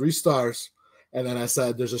was 3 stars, and then I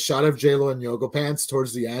said there's a shot of J-Lo in yoga pants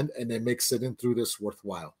towards the end, and it makes sitting through this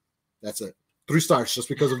worthwhile. That's it. 3 stars just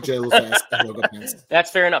because of J-Lo's ass and yoga pants.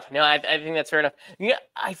 That's fair enough. No, I think that's fair enough. Yeah,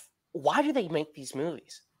 why do they make these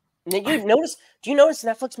movies? Do you notice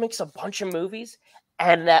Netflix makes a bunch of movies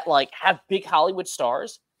and that like have big Hollywood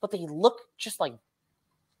stars, but they look just like,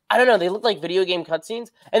 I don't know, they look like video game cutscenes,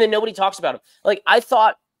 and then nobody talks about them. Like, I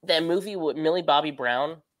thought that movie with Millie Bobby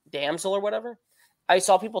Brown, Damsel or whatever, I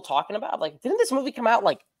saw people talking about. Like, didn't this movie come out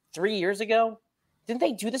like 3 years ago? Didn't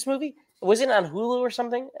they do this movie? Was it on Hulu or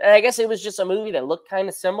something? And I guess it was just a movie that looked kind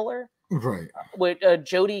of similar. Right. With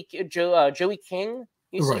Joey King.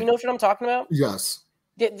 You know what I'm talking about? Yes.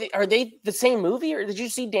 Are they the same movie, or did you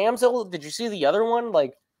see Damsel? Did you see the other one?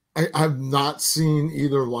 Like, I've not seen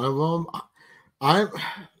either one of them. I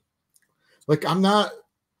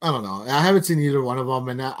don't know. I haven't seen either one of them,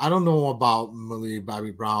 and I don't know about Millie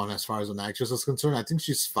Bobby Brown as far as an actress is concerned. I think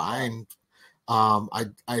she's fine. I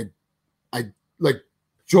like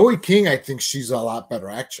Joey King. I think she's a lot better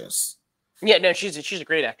actress. Yeah, no, she's a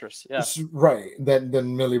great actress. Yeah, right.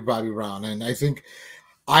 Than Millie Bobby Brown, and I think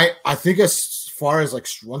as far as like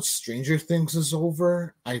once Stranger Things is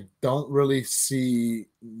over, I don't really see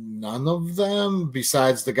none of them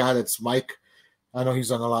besides the guy that's Mike. I know he's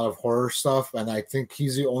done a lot of horror stuff, and I think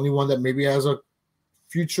he's the only one that maybe has a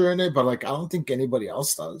future in it. But like, I don't think anybody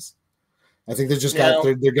else does. I think they're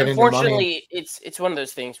getting. Unfortunately, it's one of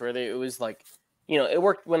those things where it was like, you know, it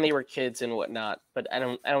worked when they were kids and whatnot. But I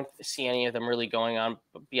don't see any of them really going on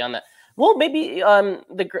beyond that. Well, maybe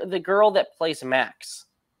the girl that plays Max,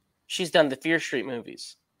 she's done the Fear Street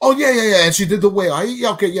movies. Oh yeah, and she did the way.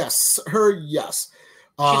 Okay, yes, her, yes.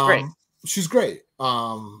 She's great. She's great.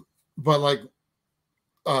 But like.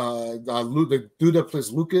 The dude that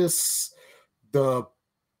plays Lucas, the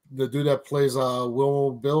dude that plays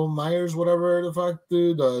Bill Myers, whatever the fuck,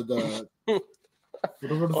 dude, the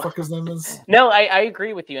whatever the fuck his name is. No, I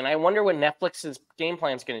agree with you, and I wonder what Netflix's game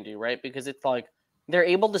plan is going to do, right? Because it's like they're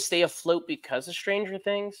able to stay afloat because of Stranger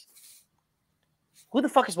Things. Who the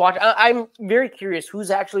fuck is watching? I'm very curious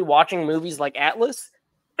who's actually watching movies like Atlas,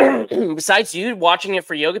 besides you watching it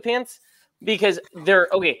for yoga pants. Because their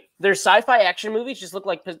sci-fi action movies just look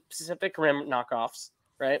like Pacific Rim knockoffs,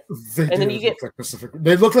 right?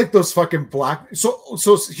 They look like those fucking black. So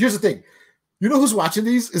here's the thing. You know who's watching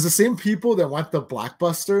these is the same people that want the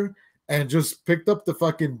blockbuster and just picked up the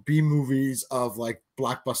fucking B movies of like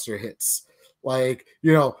blockbuster hits. Like,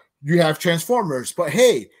 you know, you have Transformers, but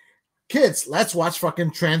hey, kids, let's watch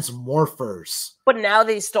fucking Transmorphers. But now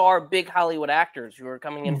they star big Hollywood actors who are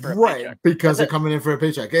coming in for a paycheck. Because they're coming in for a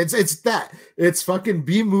paycheck. It's fucking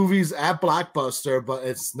B movies at Blockbuster, but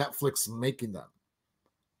it's Netflix making them.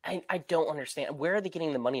 I don't understand. Where are they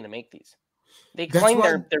getting the money to make these? They claim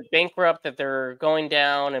they're bankrupt, that they're going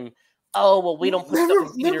down, and we don't put stuff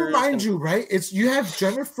in theaters. Never mind you, right? You have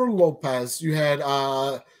Jennifer Lopez, you had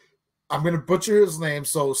I'm gonna butcher his name,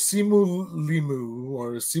 so Simu Limu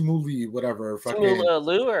or Simu Lee, whatever. Simu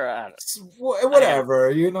Liu or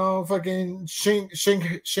whatever, you know, fucking Shing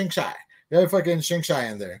Shai. You have fucking Shing Shai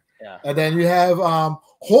in there. Yeah. And then you have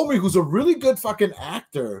Homie, who's a really good fucking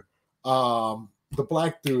actor. The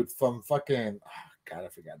black dude from fucking God, I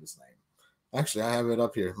forgot his name. Actually, I have it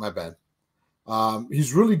up here. My bad.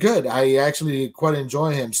 He's really good. I actually quite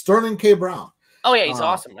enjoy him. Sterling K. Brown. Oh yeah, he's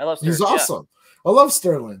awesome. I love Sterling. He's awesome. I love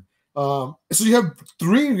Sterling. So you have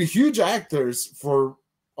three huge actors for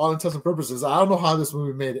all intents and purposes. I don't know how this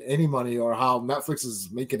movie made any money or how Netflix is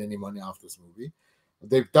making any money off this movie.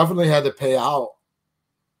 They definitely had to pay out,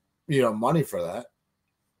 money for that.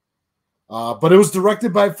 But it was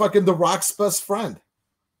directed by fucking The Rock's best friend.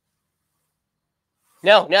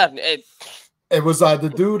 No. It was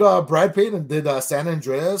the dude Brad Pitt and did San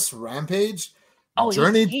Andreas, Rampage,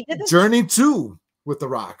 Journey, he did this? Journey 2 with The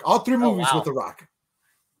Rock. All three movies with The Rock.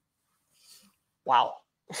 Wow.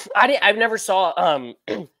 I never saw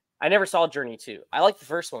I never saw Journey 2. I like the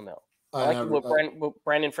first one though. I like with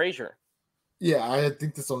Brandon Fraser. Yeah, I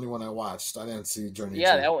think that's the only one I watched. I didn't see Journey 2.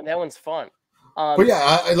 Yeah, that one's fun. But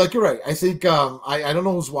yeah, I like you're right. I think I don't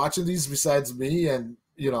know who's watching these besides me, and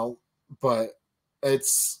but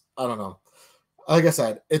it's I don't know. Like I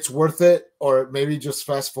said, it's worth it, or maybe just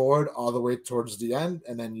fast forward all the way towards the end,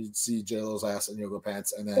 and then you'd see J-Lo's ass in yoga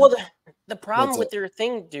pants, and then. Well, the problem with their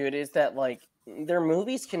thing, dude, is that like their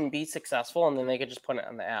movies can be successful, and then they could just put it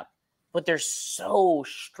on the app, but they're so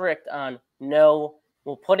strict on no.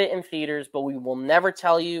 We'll put it in theaters, but we will never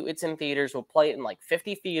tell you it's in theaters. We'll play it in like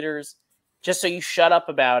 50 theaters, just so you shut up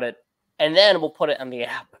about it, and then we'll put it on the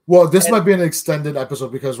app. Well, this might be an extended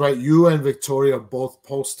episode because, right, you and Victoria both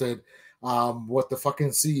posted what the fucking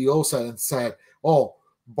CEO said and said, oh,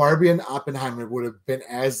 Barbie and Oppenheimer would have been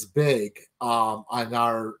as big on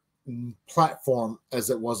our platform as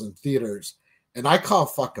it was in theaters. And I call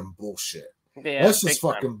fucking bullshit. Yeah, that's just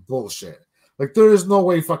fucking bullshit. Like, there is no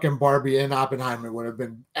way fucking Barbie and Oppenheimer would have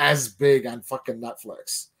been as big on fucking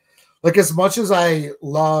Netflix. Like, as much as I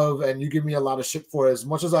love, and you give me a lot of shit for it, as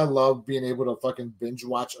much as I love being able to fucking binge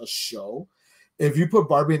watch a show, if you put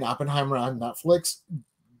Barbie and Oppenheimer on Netflix,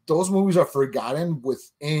 those movies are forgotten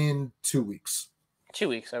within 2 weeks. 2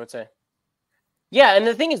 weeks, I would say. Yeah, and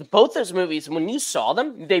the thing is, both those movies, when you saw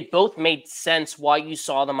them, they both made sense why you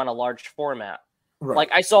saw them on a large format. Right.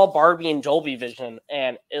 Like, I saw Barbie in Dolby Vision,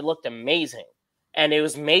 and it looked amazing. And it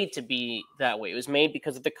was made to be that way. It was made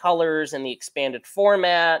because of the colors and the expanded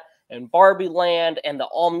format and Barbie Land and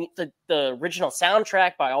the original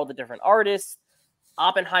soundtrack by all the different artists.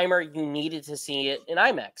 Oppenheimer, you needed to see it in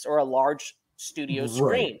IMAX or a large studio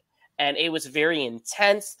screen. Right. And it was very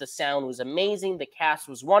intense. The sound was amazing. The cast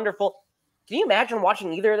was wonderful. Can you imagine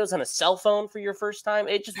watching either of those on a cell phone for your first time?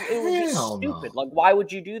 It would be stupid. No. Like, why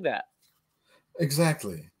would you do that?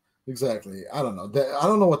 Exactly. I don't know. I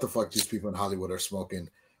don't know what the fuck these people in Hollywood are smoking.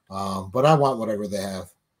 But I want whatever they have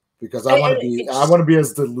because I want to be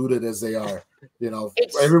as deluded as they are.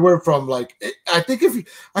 Everywhere from like I think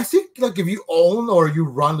if you own or you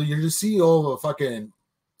run, you're the CEO of a fucking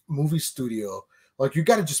movie studio. Like, you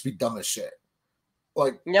got to just be dumb as shit.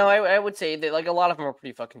 Like, no, I would say that like a lot of them are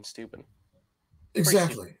pretty fucking stupid.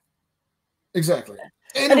 Exactly.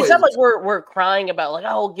 Anyway, and it's not like we're crying about like,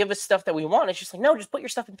 oh, give us stuff that we want. It's just like, no, just put your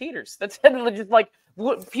stuff in theaters. That's just like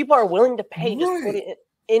what people are willing to pay. Just put it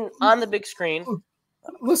in on the big screen.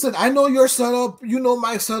 Listen, I know your setup. You know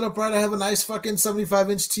my setup, right? I have a nice fucking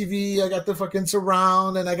 75-inch TV. I got the fucking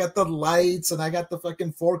surround, and I got the lights, and I got the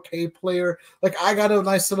fucking 4K player. Like, I got a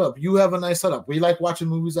nice setup. You have a nice setup. We like watching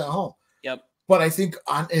movies at home. Yep. But I think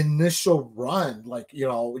on initial run, like,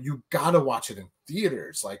 you gotta watch it in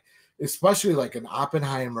theaters. Like, especially like an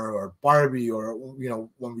Oppenheimer or Barbie or,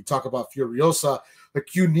 when we talk about Furiosa,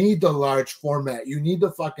 like, you need the large format. You need the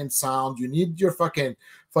fucking sound. You need your fucking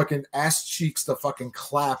ass cheeks to fucking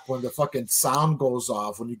clap when the fucking sound goes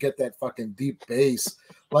off, when you get that fucking deep bass.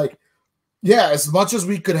 Like, yeah, as much as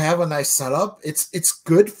we could have a nice setup, it's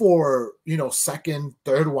good for, second,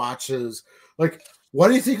 third watches. Like, what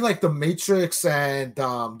do you think, like, The Matrix and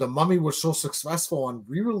The Mummy were so successful on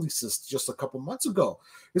re-releases just a couple months ago?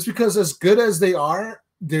 It's because as good as they are,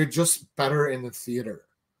 they're just better in the theater.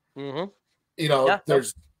 Mm-hmm.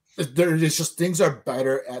 There's just things are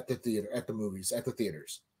better at the theater, at the movies, at the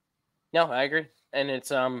theaters. No, I agree. And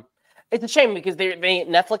it's a shame because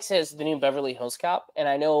Netflix has the new Beverly Hills Cop, and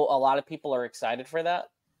I know a lot of people are excited for that.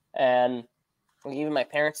 And even my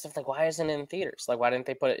parents stuff like, why isn't it in theaters? Like, why didn't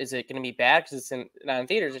they put it? Is it going to be bad because it's not in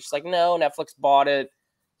theaters? It's just like, no, Netflix bought it,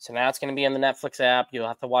 so now it's going to be on the Netflix app. You'll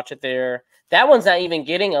have to watch it there. That one's not even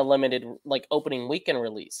getting a limited like opening weekend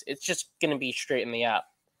release. It's just going to be straight in the app.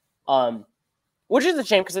 Which is a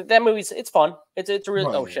shame because that movie's it's fun. It's a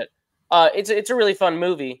really it's a really fun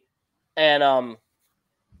movie, and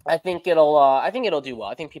I think it'll do well.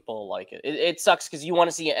 I think people will like it. It sucks because you want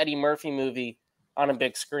to see an Eddie Murphy movie on a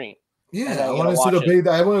big screen. Yeah, I want to see the big.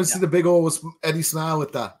 I want to see the big old Eddie smile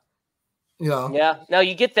with that. Yeah, no,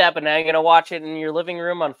 you get that, but now you're gonna watch it in your living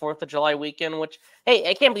room on 4th of July weekend. Which, hey,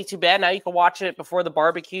 it can't be too bad. Now you can watch it before the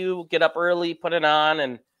barbecue. Get up early, put it on,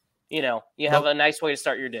 and you have a nice way to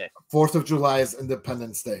start your day. 4th of July is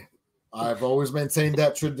Independence Day. I've always maintained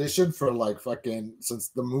that tradition for since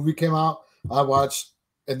the movie came out. I watched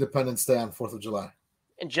Independence Day on 4th of July.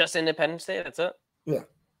 And just Independence Day, that's it? Yeah.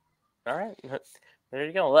 All right. There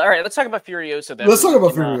you go. All right, let's talk about Furiosa then. Let's talk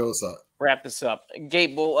about Furiosa. Wrap this up.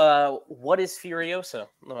 Gabe, what is Furiosa?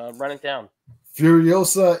 Run it down.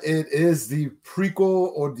 Furiosa, it is the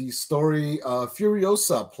prequel or the story of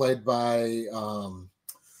Furiosa, played by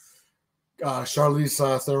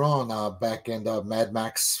Charlize Theron back in Mad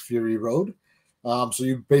Max Fury Road. So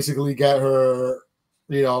you basically get her,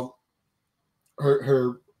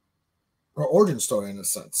 her origin story in a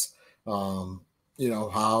sense.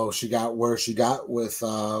 How she got where she got with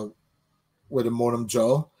Immortal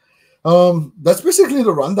Joe. That's basically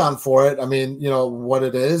the rundown for it. I mean, what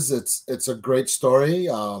it is. It's a great story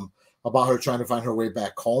about her trying to find her way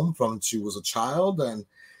back home from when she was a child, and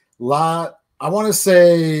I want to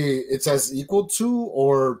say it's as equal to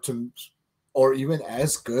or even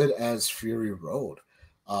as good as Fury Road.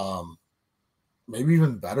 Maybe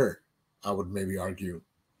even better, I would maybe argue.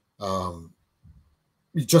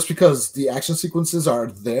 Just because the action sequences are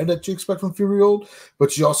there that you expect from Fury Road,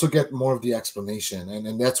 but you also get more of the explanation,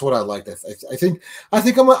 and that's what I like. I think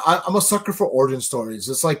I'm a sucker for origin stories.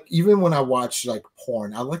 It's like even when I watch like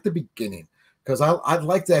porn, I like the beginning because I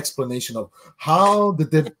like the explanation of how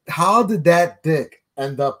did that dick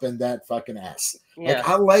end up in that fucking ass. Yeah.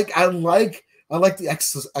 Like I like the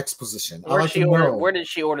exposition. Where did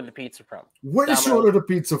she order the pizza from? Where did she order the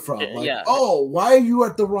pizza from? Why are you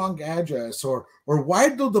at the wrong address? Or why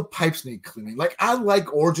do the pipes need cleaning? Like, I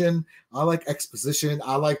like origin. I like exposition.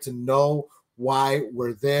 I like to know why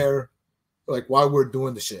we're there, like why we're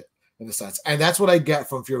doing the shit in a sense. And that's what I get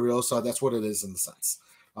from Furiosa. That's what it is in the sense.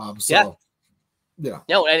 Yeah.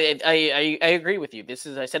 No, I agree with you. This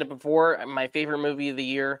is, I said it before, my favorite movie of the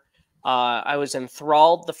year. I was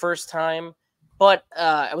enthralled the first time. But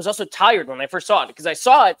I was also tired when I first saw it because I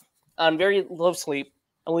saw it on very low sleep,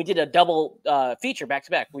 and we did a double feature back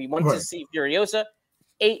to back. We went to see Furiosa,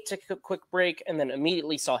 ate, took a quick break, and then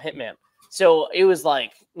immediately saw Hitman. So it was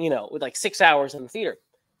like, with like 6 hours in the theater.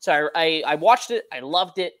 So I watched it, I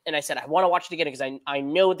loved it, and I said I want to watch it again because I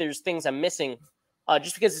know there's things I'm missing,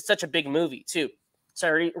 just because it's such a big movie too. So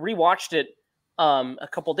I rewatched it a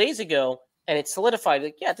couple days ago, and it solidified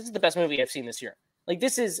like, yeah, this is the best movie I've seen this year. Like,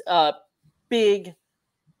 this is big,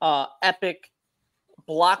 epic,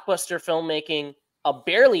 blockbuster filmmaking.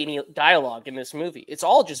 Barely any dialogue in this movie. It's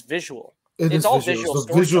all just visual. It's all visual.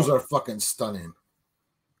 The visuals are fucking stunning.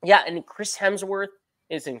 Yeah, and Chris Hemsworth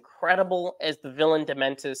is incredible as the villain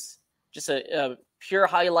Dementus. Just a pure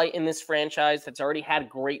highlight in this franchise that's already had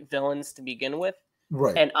great villains to begin with.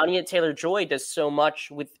 Right. And Anya Taylor-Joy does so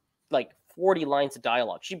much with like 40 lines of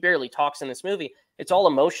dialogue. She barely talks in this movie. It's all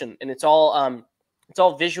emotion, and it's all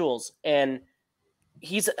visuals, and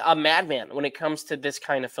he's a madman when it comes to this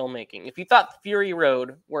kind of filmmaking. If you thought Fury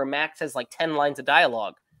Road, where Max has like 10 lines of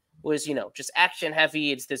dialogue, was, just action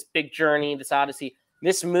heavy, it's this big journey, this odyssey,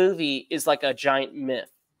 this movie is like a giant myth.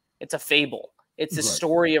 It's a fable. It's a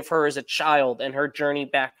story of her as a child and her journey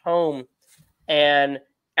back home, and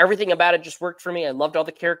everything about it just worked for me. I loved all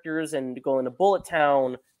the characters and going to Bullet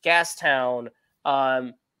Town, Gas Town,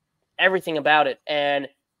 everything about it. And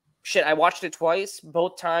shit, I watched it twice.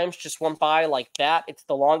 Both times just went by like that. It's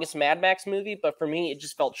the longest Mad Max movie, but for me, it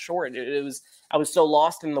just felt short. I was so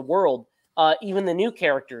lost in the world. Even the new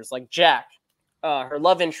characters like Jack, her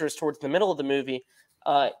love interest towards the middle of the movie,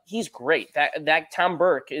 he's great. That Tom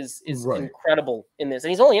Burke is incredible in this, and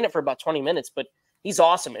he's only in it for about 20 minutes, but he's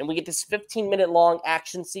awesome. And we get this 15-minute long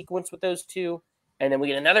action sequence with those two, and then we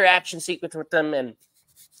get another action sequence with them, and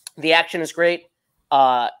the action is great.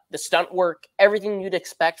 The stunt work, everything you'd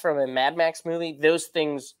expect from a Mad Max movie, those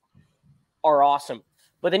things are awesome.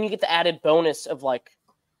 But then you get the added bonus of like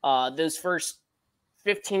those first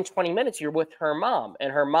 15, 20 minutes, you're with her mom,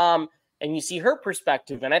 and you see her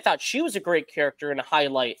perspective. And I thought she was a great character and a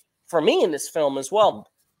highlight for me in this film as well.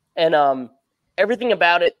 And everything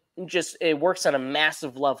about it, it works on a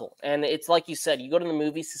massive level. And it's like you said, you go to the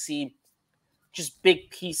movies to see just big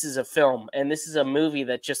pieces of film. And this is a movie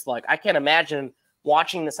that just like, I can't imagine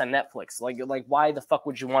watching this on Netflix. Like why the fuck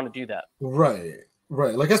would you want to do that? Right.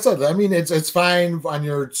 Like I said, I mean, it's fine on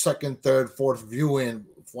your second, third, fourth viewing,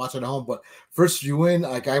 watch it at home. But first viewing,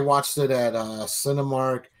 like I watched it at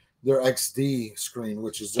Cinemark, their XD screen,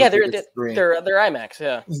 which is their IMAX,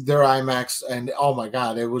 their IMAX, and oh my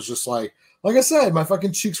god, it was just like I said, my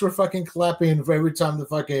fucking cheeks were fucking clapping every time the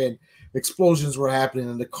fucking explosions were happening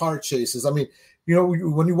and the car chases. I mean,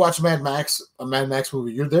 when you watch a Mad Max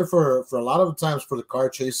movie, you're there for a lot of the times for the car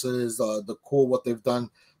chases, the cool what they've done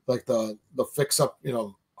like the fix up,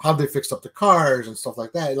 how they fixed up the cars and stuff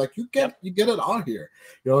like that. Like you get it all here.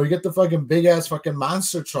 You get the fucking big ass fucking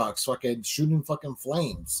monster trucks, fucking shooting fucking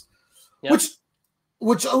flames. Yep.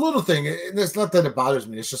 Which a little thing. It's not that it bothers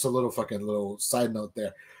me. It's just a little side note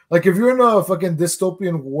there. Like if you're in a fucking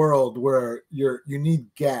dystopian world where you need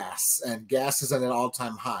gas and gas is at an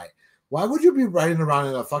all-time high, why would you be riding around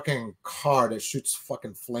in a fucking car that shoots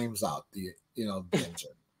fucking flames out the engine?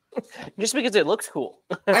 Just because it looks cool.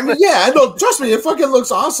 I mean, yeah, I know. Trust me, it fucking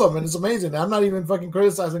looks awesome and it's amazing. I'm not even fucking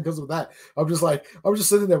criticizing because of that. I'm just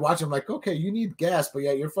sitting there watching. I'm like, okay, you need gas, but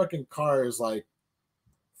yeah, your fucking car is like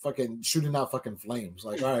fucking shooting out fucking flames.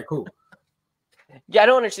 Like, all right, cool. Yeah, I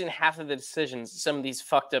don't understand half of the decisions some of these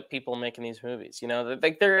fucked up people making these movies.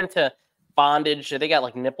 Like they're into bondage. They got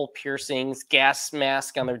like nipple piercings, gas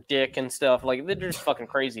mask on their dick and stuff. Like they're just fucking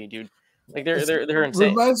crazy, dude. Like they're insane.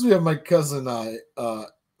 Reminds me of my cousin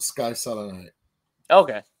Sky Saturday.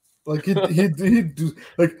 Okay. Like he'd do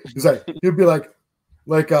like he'd be like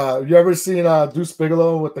you ever seen Deuce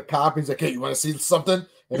Bigelow with the cop? He's like, hey, you want to see something?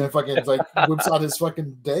 And then fucking like whips out his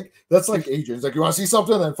fucking dick. That's like Adrian. He's like, you want to see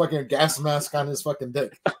something? And then fucking gas mask on his fucking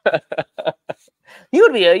dick.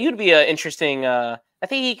 You'd be a interesting. I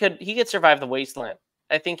think he could survive the wasteland.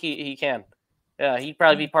 I think he can. Yeah, he'd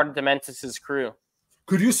probably be part of Dementis's crew.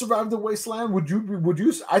 Could you survive the wasteland? Would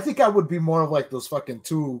you? I think I would be more of like those fucking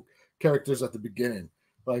two characters at the beginning,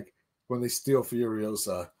 like when they steal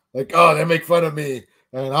Furiosa. Like, oh, they make fun of me,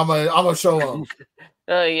 and I'm gonna show them.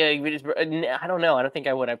 Yeah, I don't know. I don't think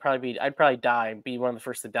I would. I'd probably die and be one of the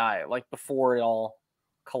first to die, like before it all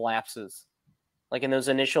collapses. Like in those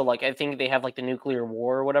initial, like I think they have like the nuclear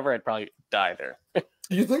war or whatever. I'd probably die there.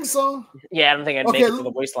 You think so? Yeah, I don't think I'd make it to the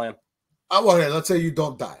wasteland. Okay, let's say you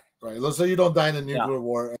don't die. Right. Let's say you don't die in the nuclear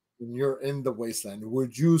war and you're in the wasteland.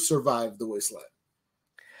 Would you survive the wasteland?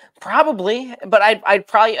 Probably, but I'd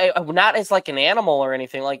probably not as like an animal or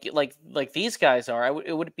anything like these guys are.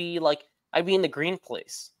 It would be like I'd be in the green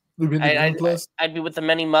place. You'd be in the green place? I'd be with the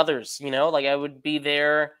many mothers. Like I would be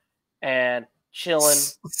there and chilling,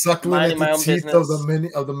 suckling at the teeth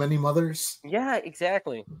of the many mothers. Yeah,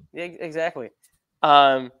 exactly. Yeah, exactly.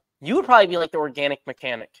 You would probably be like the organic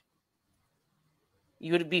mechanic.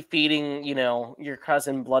 You would be feeding, your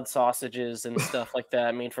cousin blood sausages and stuff like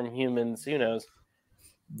that made from humans. Who knows?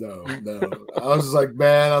 No. I was just like,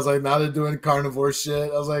 man, now they're doing carnivore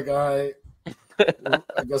shit. I was like, all right.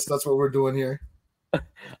 I guess that's what we're doing here.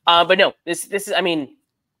 But no, this is, I mean,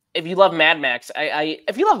 if you love Mad Max,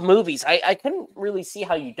 if you love movies, I couldn't really see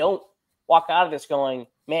how you don't walk out of this going,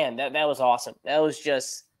 man, that was awesome. That was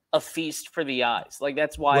just a feast for the eyes. Like,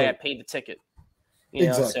 that's why I paid the ticket.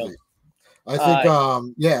 Exactly. So, I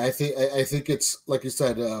think, I think it's like you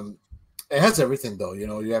said, it has everything though.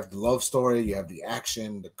 You have the love story, you have the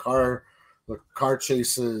action, the car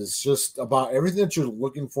chases, just about everything that you're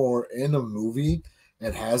looking for in a movie.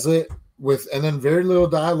 It has it and then very little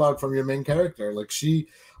dialogue from your main character. Like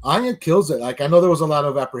Anya kills it. Like I know there was a lot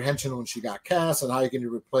of apprehension when she got cast and how you can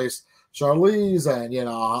replace Charlize, and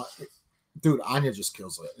dude, Anya just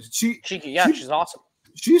kills it. She's awesome.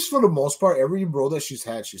 She's, for the most part, every role that she's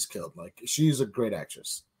had, she's killed. Like, she's a great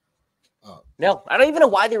actress. No, I don't even know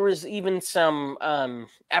why there was even some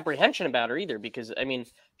apprehension about her either, because, I mean,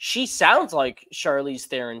 she sounds like Charlize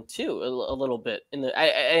Theron, too, a little bit.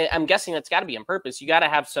 I'm guessing that's got to be on purpose. You got to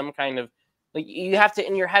have some kind of, like, you have to,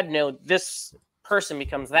 in your head, know this person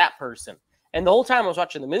becomes that person. And the whole time I was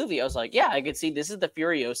watching the movie, I was like, yeah, I could see this is the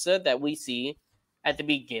Furiosa that we see at the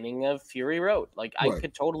beginning of Fury Road. Like, I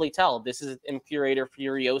could totally tell this is Infuriator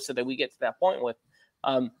Furiosa that we get to that point with.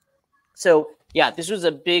 So, yeah, this was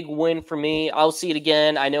a big win for me. I'll see it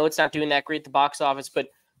again. I know it's not doing that great at the box office, but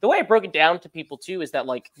the way I broke it down to people, too, is that,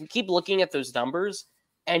 like, we keep looking at those numbers.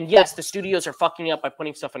 And, yes, the studios are fucking up by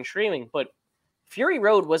putting stuff on streaming, but Fury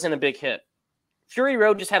Road wasn't a big hit. Fury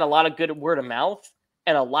Road just had a lot of good word of mouth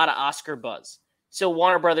and a lot of Oscar buzz. So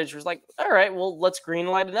Warner Brothers was like, all right, well, let's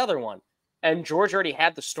greenlight another one. And George already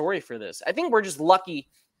had the story for this. I think we're just lucky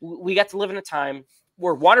we got to live in a time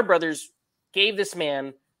where Warner Brothers gave this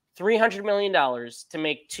man $300 million to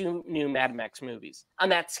make 2 new Mad Max movies on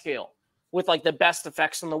that scale with like the best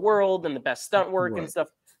effects in the world and the best stunt work and stuff.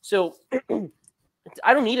 So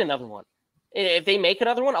I don't need another one. If they make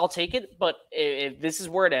another one, I'll take it. But if this is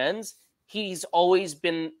where it ends, he's always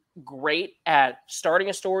been great at starting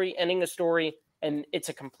a story, ending a story, and it's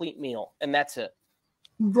a complete meal. And that's it.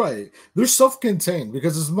 Right. They're self-contained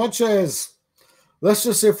because as much as, let's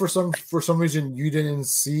just say for some reason you didn't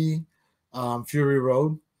see Fury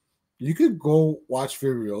Road, you could go watch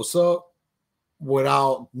Furiosa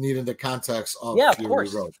without needing the context of Fury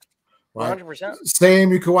Road. right? 100%.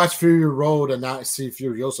 Same, you could watch Fury Road and not see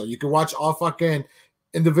Furiosa. You could watch all fucking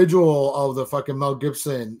individual of the fucking Mel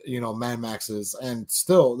Gibson, Mad Maxes, and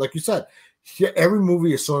still, like you said, every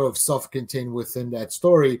movie is sort of self-contained within that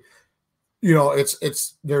story.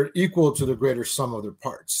 It's they're equal to the greater sum of their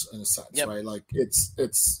parts in a sense, right? Like it's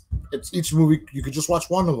each movie, you could just watch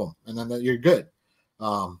one of them and then you're good.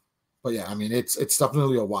 But yeah, I mean, it's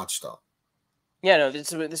definitely a watch though. Yeah, no,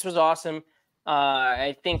 this was awesome.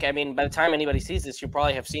 I think, I mean, by the time anybody sees this, you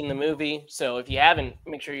probably have seen the movie. So if you haven't,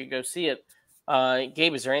 make sure you go see it.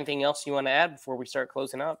 Gabe, is there anything else you want to add before we start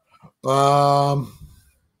closing up? No,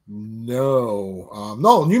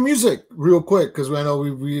 new music real quick, because I know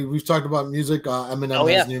we've talked about music.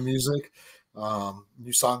 Eminem has new music.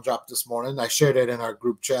 New song dropped this morning. I shared it in our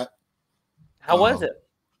group chat. How was it?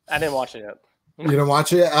 I didn't watch it yet. You didn't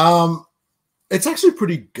watch it? It's actually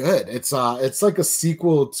pretty good. It's like a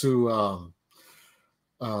sequel to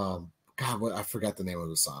God, I forgot the name of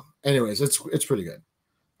the song. Anyways, it's pretty good.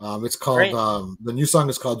 It's called the new song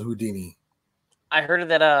is called Houdini. I heard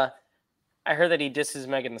that he disses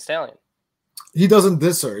Megan Thee Stallion. He doesn't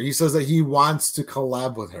diss her. He says that he wants to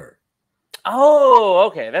collab with her. Oh,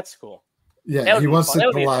 okay, that's cool. Yeah, he wants to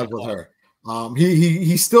collab with her.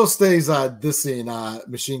 He still stays dissing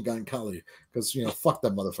Machine Gun Kelly because fuck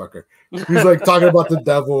that motherfucker. He's like talking about the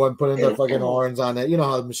devil and putting the fucking horns on it. You know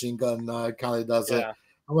how Machine Gun Kelly does it.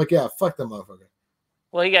 I'm like, yeah, fuck that motherfucker.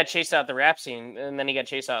 Well, he got chased out the rap scene, and then he got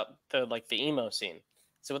chased out the emo scene.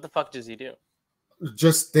 So what the fuck does he do?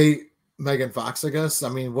 Just date Megan Fox, I guess. I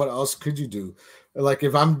mean, what else could you do? Like,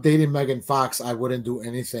 if I'm dating Megan Fox, I wouldn't do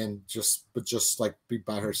anything but just like be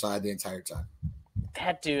by her side the entire time.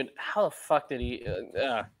 That dude, how the fuck did he?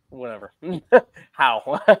 Whatever.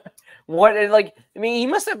 How? What? Like, I mean, he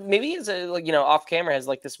must have. Maybe he's off camera has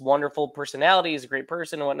like this wonderful personality. He's a great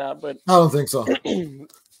person and whatnot. But I don't think so.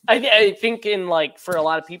 I think for a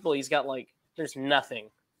lot of people, he's got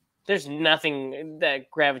there's nothing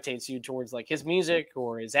that gravitates you towards like his music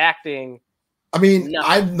or his acting. I mean,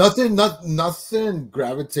 nothing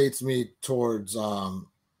gravitates me towards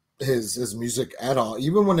his music at all.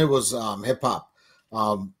 Even when it was hip hop,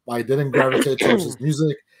 I didn't gravitate towards his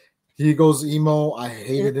music. He goes emo. I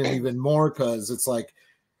hated him even more because it's the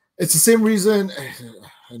same reason.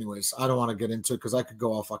 Anyways, I don't want to get into it because I could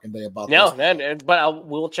go all fucking day about this. But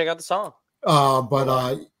we'll check out the song.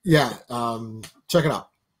 Check it out.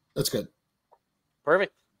 That's good.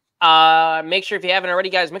 Perfect. Make sure, if you haven't already,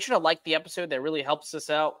 guys, make sure to like the episode. That really helps us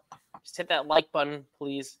out. Just hit that like button,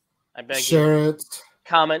 please. I beg you. Share it.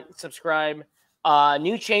 Comment, subscribe.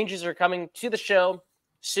 New changes are coming to the show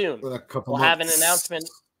soon. We'll have an announcement.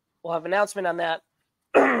 We'll have an announcement on that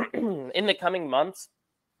in the coming months.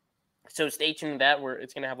 So stay tuned to that.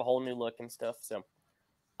 It's going to have a whole new look and stuff. So,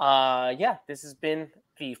 this has been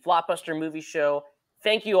the Flopbuster Movie Show.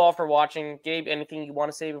 Thank you all for watching. Gabe, anything you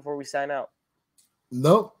want to say before we sign out?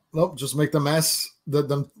 Nope. Just make them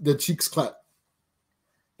the cheeks clap.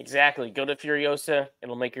 Exactly. Go to Furiosa.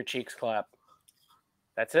 It'll make your cheeks clap.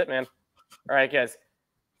 That's it, man. All right, guys.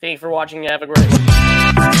 Thank you for watching. Have a great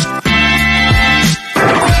one.